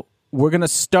 So we're going to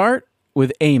start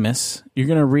with Amos. You're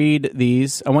going to read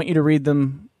these. I want you to read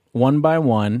them one by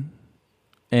one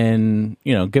and,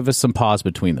 give us some pause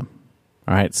between them.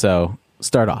 All right, so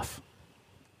start off.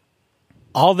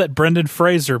 All that Brendan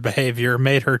Fraser behavior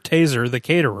made her taser the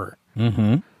caterer.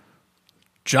 Mm-hmm.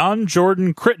 John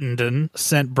Jordan Crittenden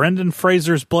sent Brendan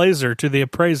Fraser's blazer to the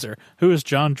appraiser. Who is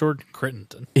John Jordan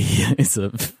Crittenden? He's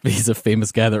a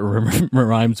famous guy that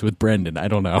rhymes with Brendan. I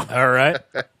don't know. All right.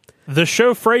 The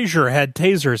show Frasier had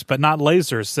tasers, but not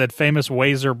lasers, said famous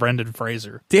Wazer Brendan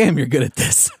Fraser. Damn, you're good at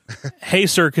this. Hey,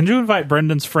 sir, can you invite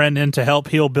Brendan's friend in to help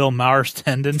heal Bill Maher's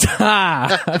tendon?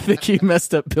 I think you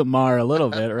messed up Bill Maher a little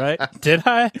bit, right? Did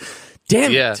I?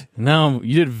 Damn Yeah. it. No,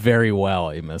 you did very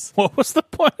well, Amos. What was the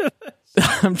point of this?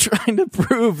 I'm trying to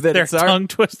prove that They're it's our... tongue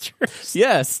twisters.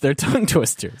 Yes, they're tongue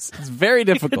twisters. It's very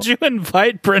difficult. Could you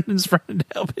invite Brendan's friend to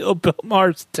help heal Bill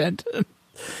Maher's tendon?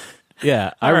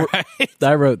 Yeah, All right.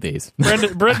 I wrote these.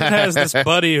 Brendan has this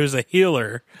buddy who's a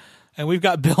healer, and we've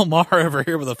got Bill Maher over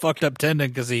here with a fucked up tendon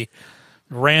because he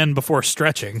ran before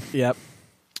stretching. Yep.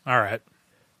 All right.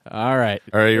 All right.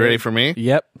 Are you ready for me?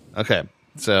 Yep. Okay.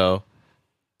 So,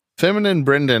 feminine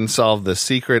Brendan solved the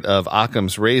secret of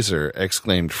Occam's razor,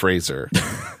 exclaimed Fraser.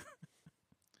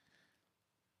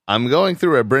 I'm going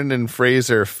through a Brendan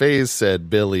Fraser phase, said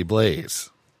Billy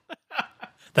Blaze.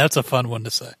 That's a fun one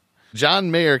to say.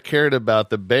 John Mayer cared about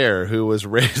the bear who was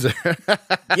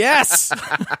Yes.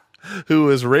 who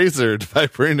was razored by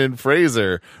Brendan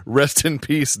Fraser. Rest in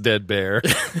peace, dead bear.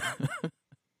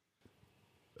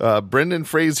 Brendan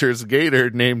Fraser's gator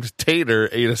named Tater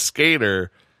ate a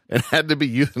skater and had to be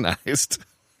euthanized.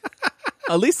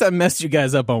 At least I messed you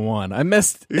guys up on one. I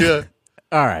messed. Yeah.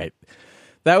 All right.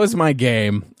 That was my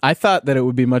game. I thought that it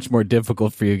would be much more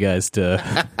difficult for you guys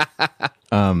to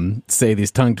say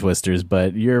these tongue twisters,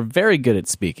 but you're very good at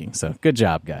speaking, so good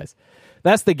job, guys.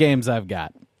 That's the games I've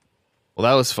got. Well,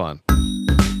 that was fun.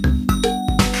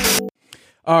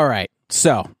 All right,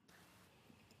 so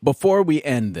before we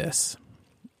end this,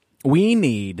 we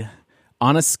need,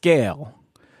 on a scale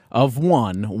of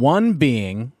 1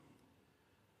 being...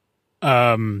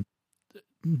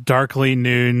 Darkly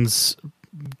Noon's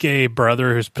gay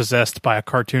brother who's possessed by a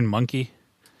cartoon monkey.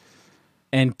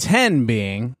 and 10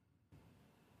 being...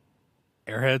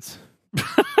 Airheads.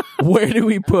 Where do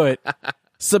we put,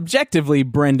 subjectively,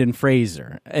 Brendan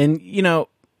Fraser? And,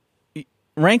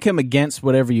 rank him against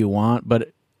whatever you want,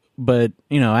 but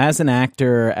as an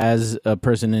actor, as a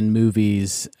person in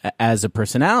movies, as a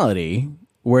personality,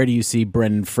 where do you see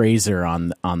Brendan Fraser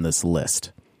on this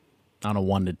list on a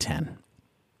 1 to 10?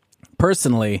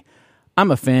 Personally,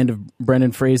 I'm a fan of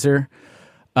Brendan Fraser,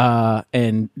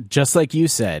 and just like you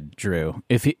said, Drew,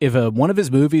 if one of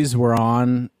his movies were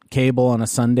on cable on a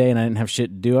Sunday and I didn't have shit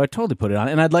to do, I'd totally put it on.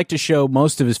 And I'd like to show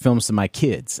most of his films to my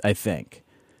kids, I think.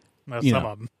 Well, some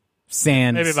of them.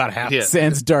 Sans, Maybe about half. Yeah.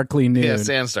 Sans Darkly Noon. Yeah,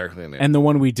 Sans Darkly Noon. And the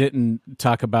one we didn't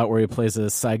talk about where he plays a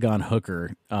Saigon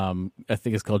hooker, I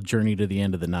think it's called Journey to the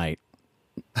End of the Night.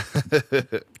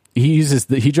 He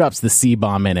drops the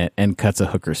C-bomb in it and cuts a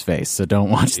hooker's face, so don't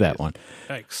watch that one.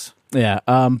 Thanks. Yeah,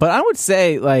 but I would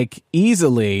say like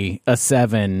easily a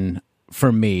 7 for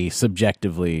me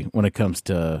subjectively when it comes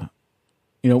to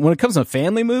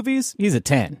family movies, he's a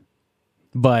 10.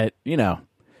 But,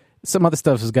 some other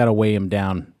stuff has got to weigh him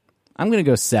down. I'm going to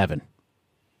go 7.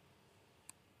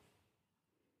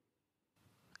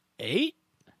 8?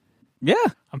 Yeah.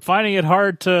 I'm finding it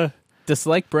hard to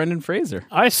Dislike Brendan Fraser.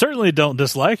 I certainly don't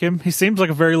dislike him. He seems like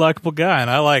a very likable guy, and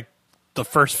I like the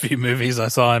first few movies I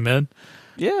saw him in.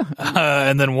 Yeah.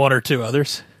 And then 1 or 2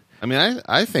 others. I mean,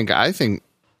 I think, and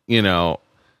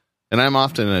I'm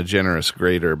often a generous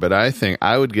grader, but I think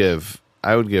I would give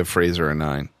Fraser a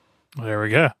 9. There we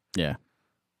go. Yeah.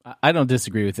 I don't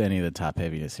disagree with any of the top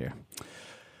heaviest here.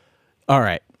 All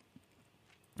right.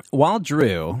 While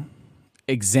Drew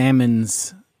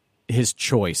examines his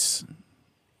choice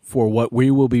for what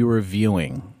we will be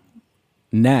reviewing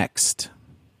next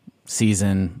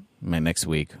season, next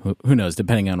week, who knows,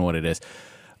 depending on what it is,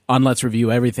 on Let's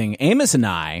Review Everything, Amos and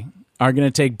I are going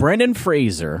to take Brendan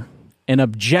Fraser and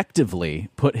objectively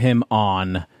put him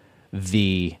on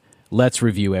the Let's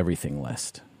Review Everything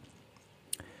list.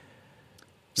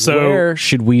 So, where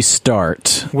should we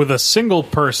start? With a single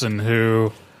person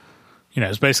who,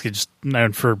 is basically just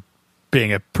known for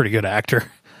being a pretty good actor,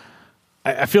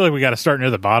 I feel like we got to start near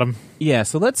the bottom. Yeah,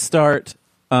 so let's start.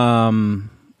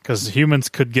 Because humans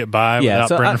could get by without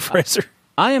Brendan Fraser.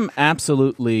 I am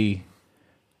absolutely...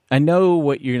 I know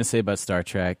what you're going to say about Star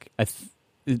Trek.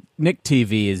 Nick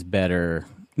TV is better.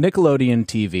 Nickelodeon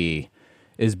TV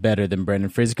is better than Brendan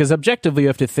Fraser, because objectively you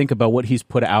have to think about what he's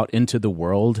put out into the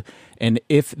world, and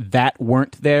if that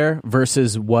weren't there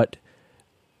versus what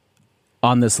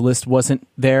on this list wasn't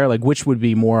there, like which would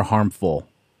be more harmful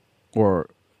or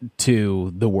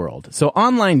to the world. So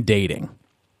online dating.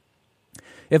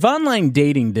 If online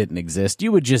dating didn't exist,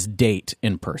 you would just date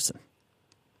in person.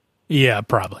 Yeah,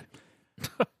 probably.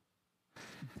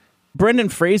 Brendan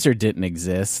Fraser didn't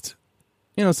exist.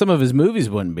 Some of his movies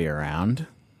wouldn't be around.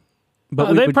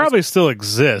 But they'd probably still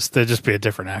exist. They'd just be a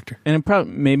different actor. And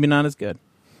maybe not as good.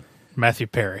 Matthew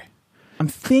Perry. I'm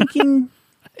thinking...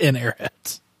 in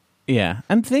Airheads. Yeah.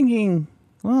 I'm thinking,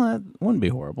 well, that wouldn't be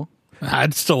horrible.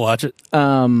 I'd still watch it.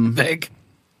 I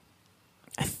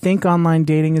think online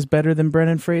dating is better than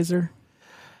Brendan Fraser.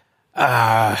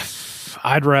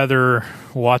 I'd rather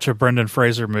watch a Brendan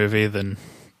Fraser movie than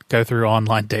go through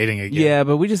online dating again. Yeah,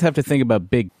 but we just have to think about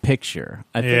big picture.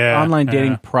 I think online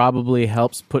dating probably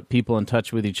helps put people in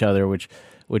touch with each other, which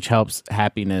helps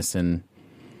happiness and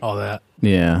all that.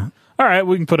 Yeah. All right,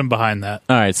 we can put him behind that.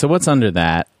 All right, so what's under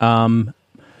that?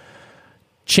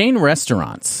 Chain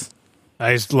restaurants.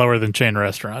 He's lower than chain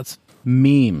restaurants.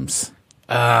 Memes.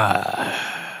 I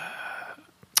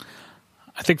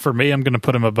think for me, I'm going to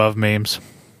put him above memes.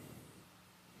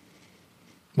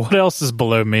 What else is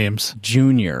below memes?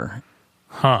 Junior.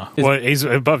 Huh. Well, he's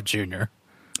above Junior.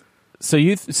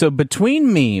 So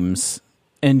between memes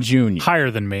and Junior.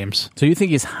 Higher than memes. So you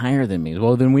think he's higher than memes?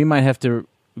 Well, then we might have to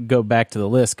go back to the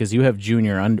list because you have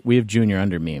Junior. We have Junior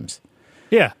under memes.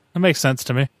 Yeah, that makes sense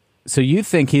to me. So you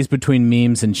think he's between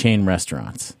memes and chain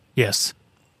restaurants? Yes.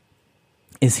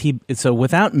 Is he? So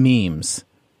without memes,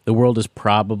 the world is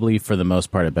probably, for the most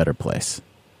part, a better place.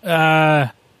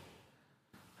 Maybe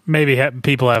maybe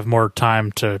people have more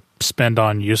time to spend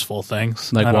on useful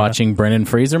things. Like watching Brendan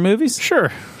Fraser movies?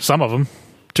 Sure. Some of them.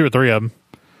 2 or 3 of them.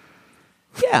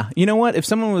 Yeah. You know what? If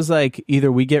someone was like,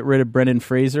 either we get rid of Brendan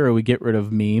Fraser or we get rid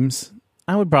of memes,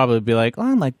 I would probably be like,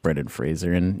 I like Brendan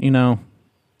Fraser, and,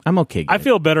 I'm okay. I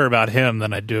feel better about him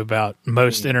than I do about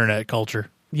most internet culture.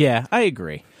 Yeah, I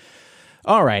agree.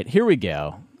 All right, here we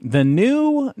go. The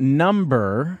new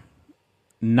number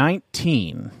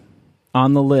 19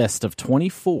 on the list of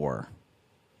 24.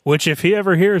 Which, if he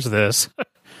ever hears this,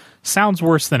 sounds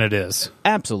worse than it is.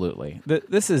 Absolutely.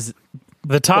 This is...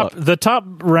 The top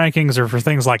rankings are for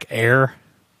things like air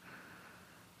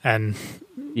and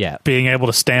being able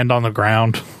to stand on the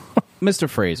ground. Mr.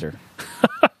 Fraser,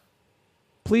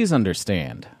 please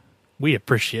understand. We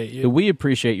appreciate you. That we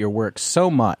appreciate your work so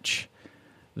much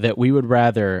that we would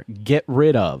rather get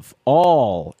rid of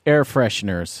all air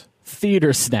fresheners,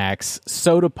 theater snacks,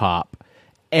 soda pop,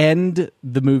 and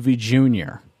the movie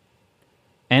Junior,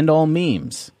 and all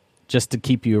memes, just to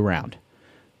keep you around.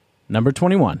 Number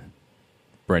 21.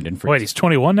 Brendan Fraser. Wait, he's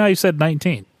 21 now? You said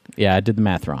 19. Yeah, I did the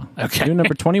math wrong. Okay. New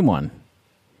number 21.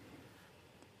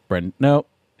 No,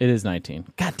 it is 19.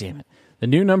 God damn it. The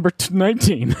new number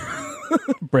 19.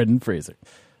 Brendan Fraser.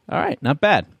 All right, not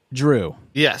bad. Drew,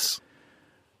 Yes.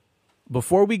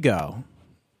 before we go,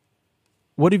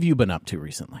 what have you been up to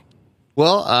recently?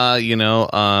 Well,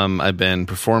 I've been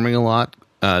performing a lot,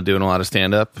 doing a lot of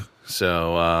stand-up.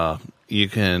 So you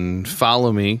can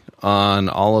follow me on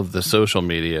all of the social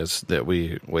medias that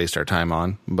we waste our time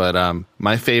on. But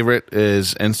my favorite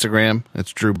is Instagram.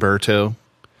 It's Drew Berto.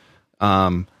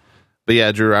 But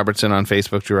yeah, Drew Robertson on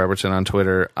Facebook, Drew Robertson on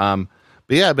Twitter.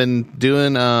 But yeah, I've been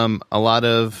doing a lot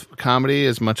of comedy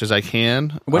as much as I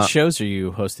can. What shows are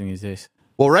you hosting these days?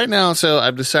 Well, right now, so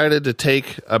I've decided to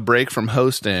take a break from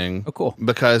hosting. Oh, cool.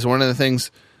 Because one of the things,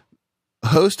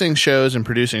 hosting shows and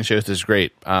producing shows is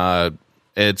great.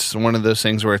 It's one of those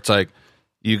things where it's like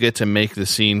you get to make the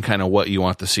scene kind of what you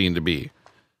want the scene to be.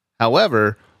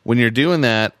 However, when you're doing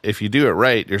that, if you do it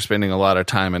right, you're spending a lot of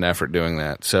time and effort doing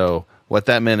that. So what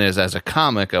that meant is, as a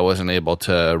comic, I wasn't able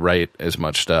to write as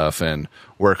much stuff and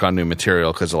work on new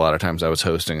material because a lot of times I was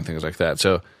hosting and things like that.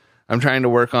 So I'm trying to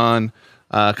work on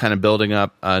kind of building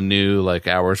up a new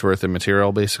hours worth of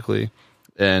material, basically.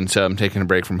 And so I'm taking a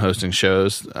break from hosting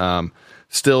shows.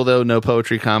 Still, though, No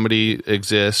Poetry Comedy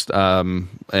exists, and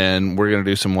we're going to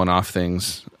do some one-off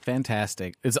things.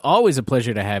 Fantastic. It's always a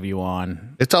pleasure to have you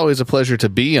on. It's always a pleasure to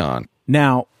be on.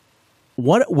 Now,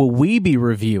 what will we be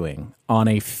reviewing on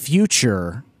a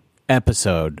future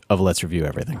episode of Let's Review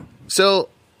Everything? So,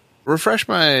 refresh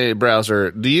my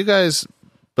browser. Do you guys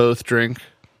both drink?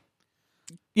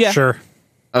 Yeah. Sure.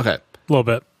 Okay. A little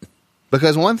bit.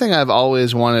 Because one thing I've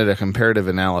always wanted a comparative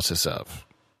analysis of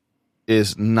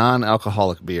is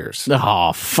non-alcoholic beers.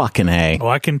 Oh, fucking A. Well,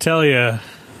 I can tell you.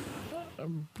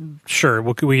 Sure,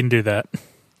 we can do that.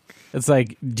 It's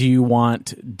like, do you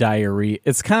want diarrhea?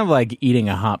 It's kind of like eating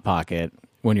a Hot Pocket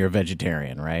when you're a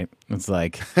vegetarian, right? It's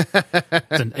like...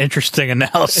 It's an interesting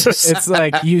analysis. It's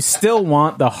like you still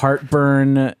want the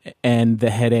heartburn and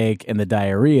the headache and the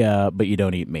diarrhea, but you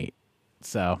don't eat meat.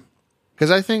 So... Because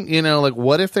I think,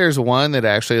 what if there's one that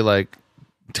actually,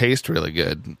 tastes really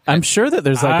good? I'm sure that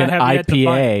there's an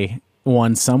IPA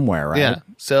one somewhere, right? Yeah.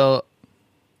 So...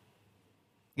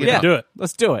 We can do it.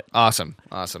 Let's do it. Awesome.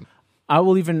 I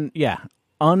will even,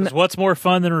 'Cause what's more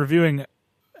fun than reviewing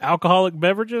alcoholic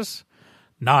beverages?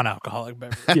 Non-alcoholic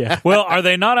beverages. Yeah. Well, are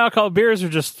they non-alcoholic beers or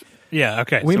just... Yeah,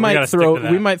 okay. We so might gotta stick to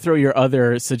that. we might throw your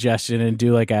other suggestion and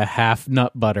do a half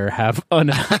nut butter, half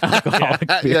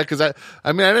unalcoholic beer. Yeah, because I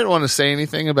didn't want to say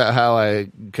anything about how I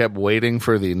kept waiting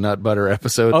for the nut butter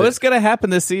episode. Oh, it's going to happen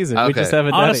this season. We Okay. just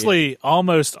haven't done it Honestly,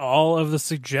 almost all of the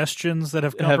suggestions that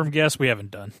have come from guests, we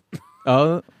haven't done. yet.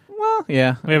 Oh, well,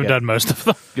 yeah. We haven't done most of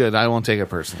them. Good. I won't take it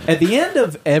personally. At the end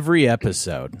of every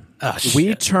episode,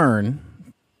 we turn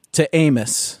to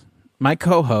Amos, my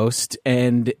co-host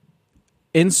and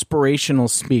inspirational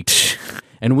speaker,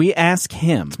 and we ask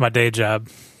him It's my day job.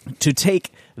 to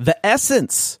take the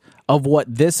essence of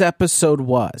what this episode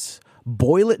was,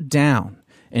 boil it down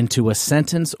into a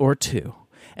sentence or two,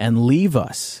 and leave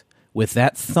us with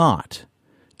that thought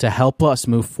to help us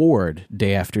move forward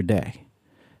day after day.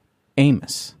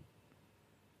 Amos,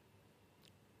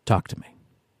 talk to me.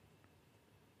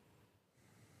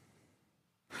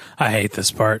 I hate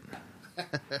this part.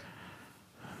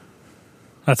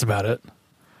 That's about it.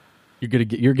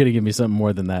 You're gonna give me something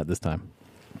more than that this time.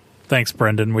 Thanks,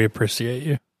 Brendan. We appreciate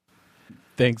you.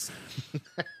 Thanks,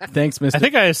 Mr. I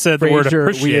think I said the word Fraser,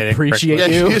 appreciate. we appreciate Yeah,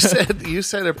 you. you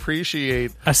said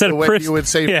appreciate. I said the way you would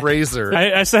say yeah. Fraser.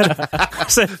 I said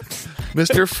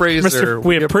Mr. Fraser,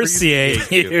 We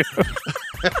appreciate you.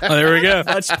 Oh, there we go.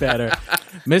 Much better.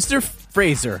 Mr.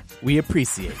 Fraser, we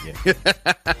appreciate you.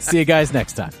 See you guys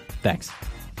next time. Thanks.